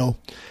jail.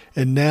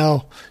 And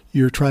now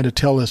you're trying to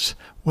tell us,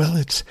 well,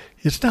 it's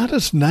not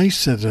as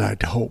nice as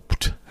I'd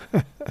hoped.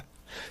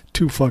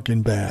 Too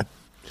fucking bad.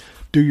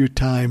 Do your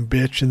time,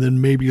 bitch, and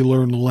then maybe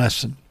learn a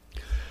lesson.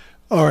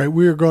 All right,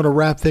 we are going to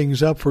wrap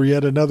things up for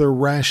yet another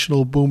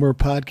Rational Boomer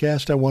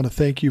podcast. I want to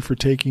thank you for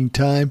taking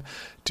time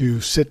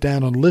to sit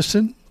down and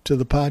listen to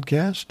the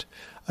podcast.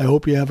 I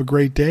hope you have a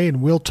great day,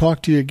 and we'll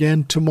talk to you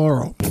again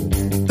tomorrow.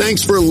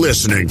 Thanks for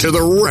listening to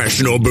the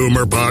Rational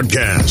Boomer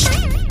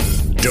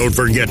Podcast. Don't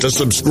forget to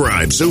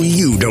subscribe so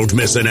you don't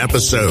miss an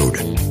episode.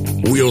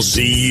 We'll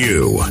see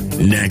you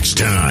next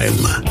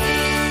time.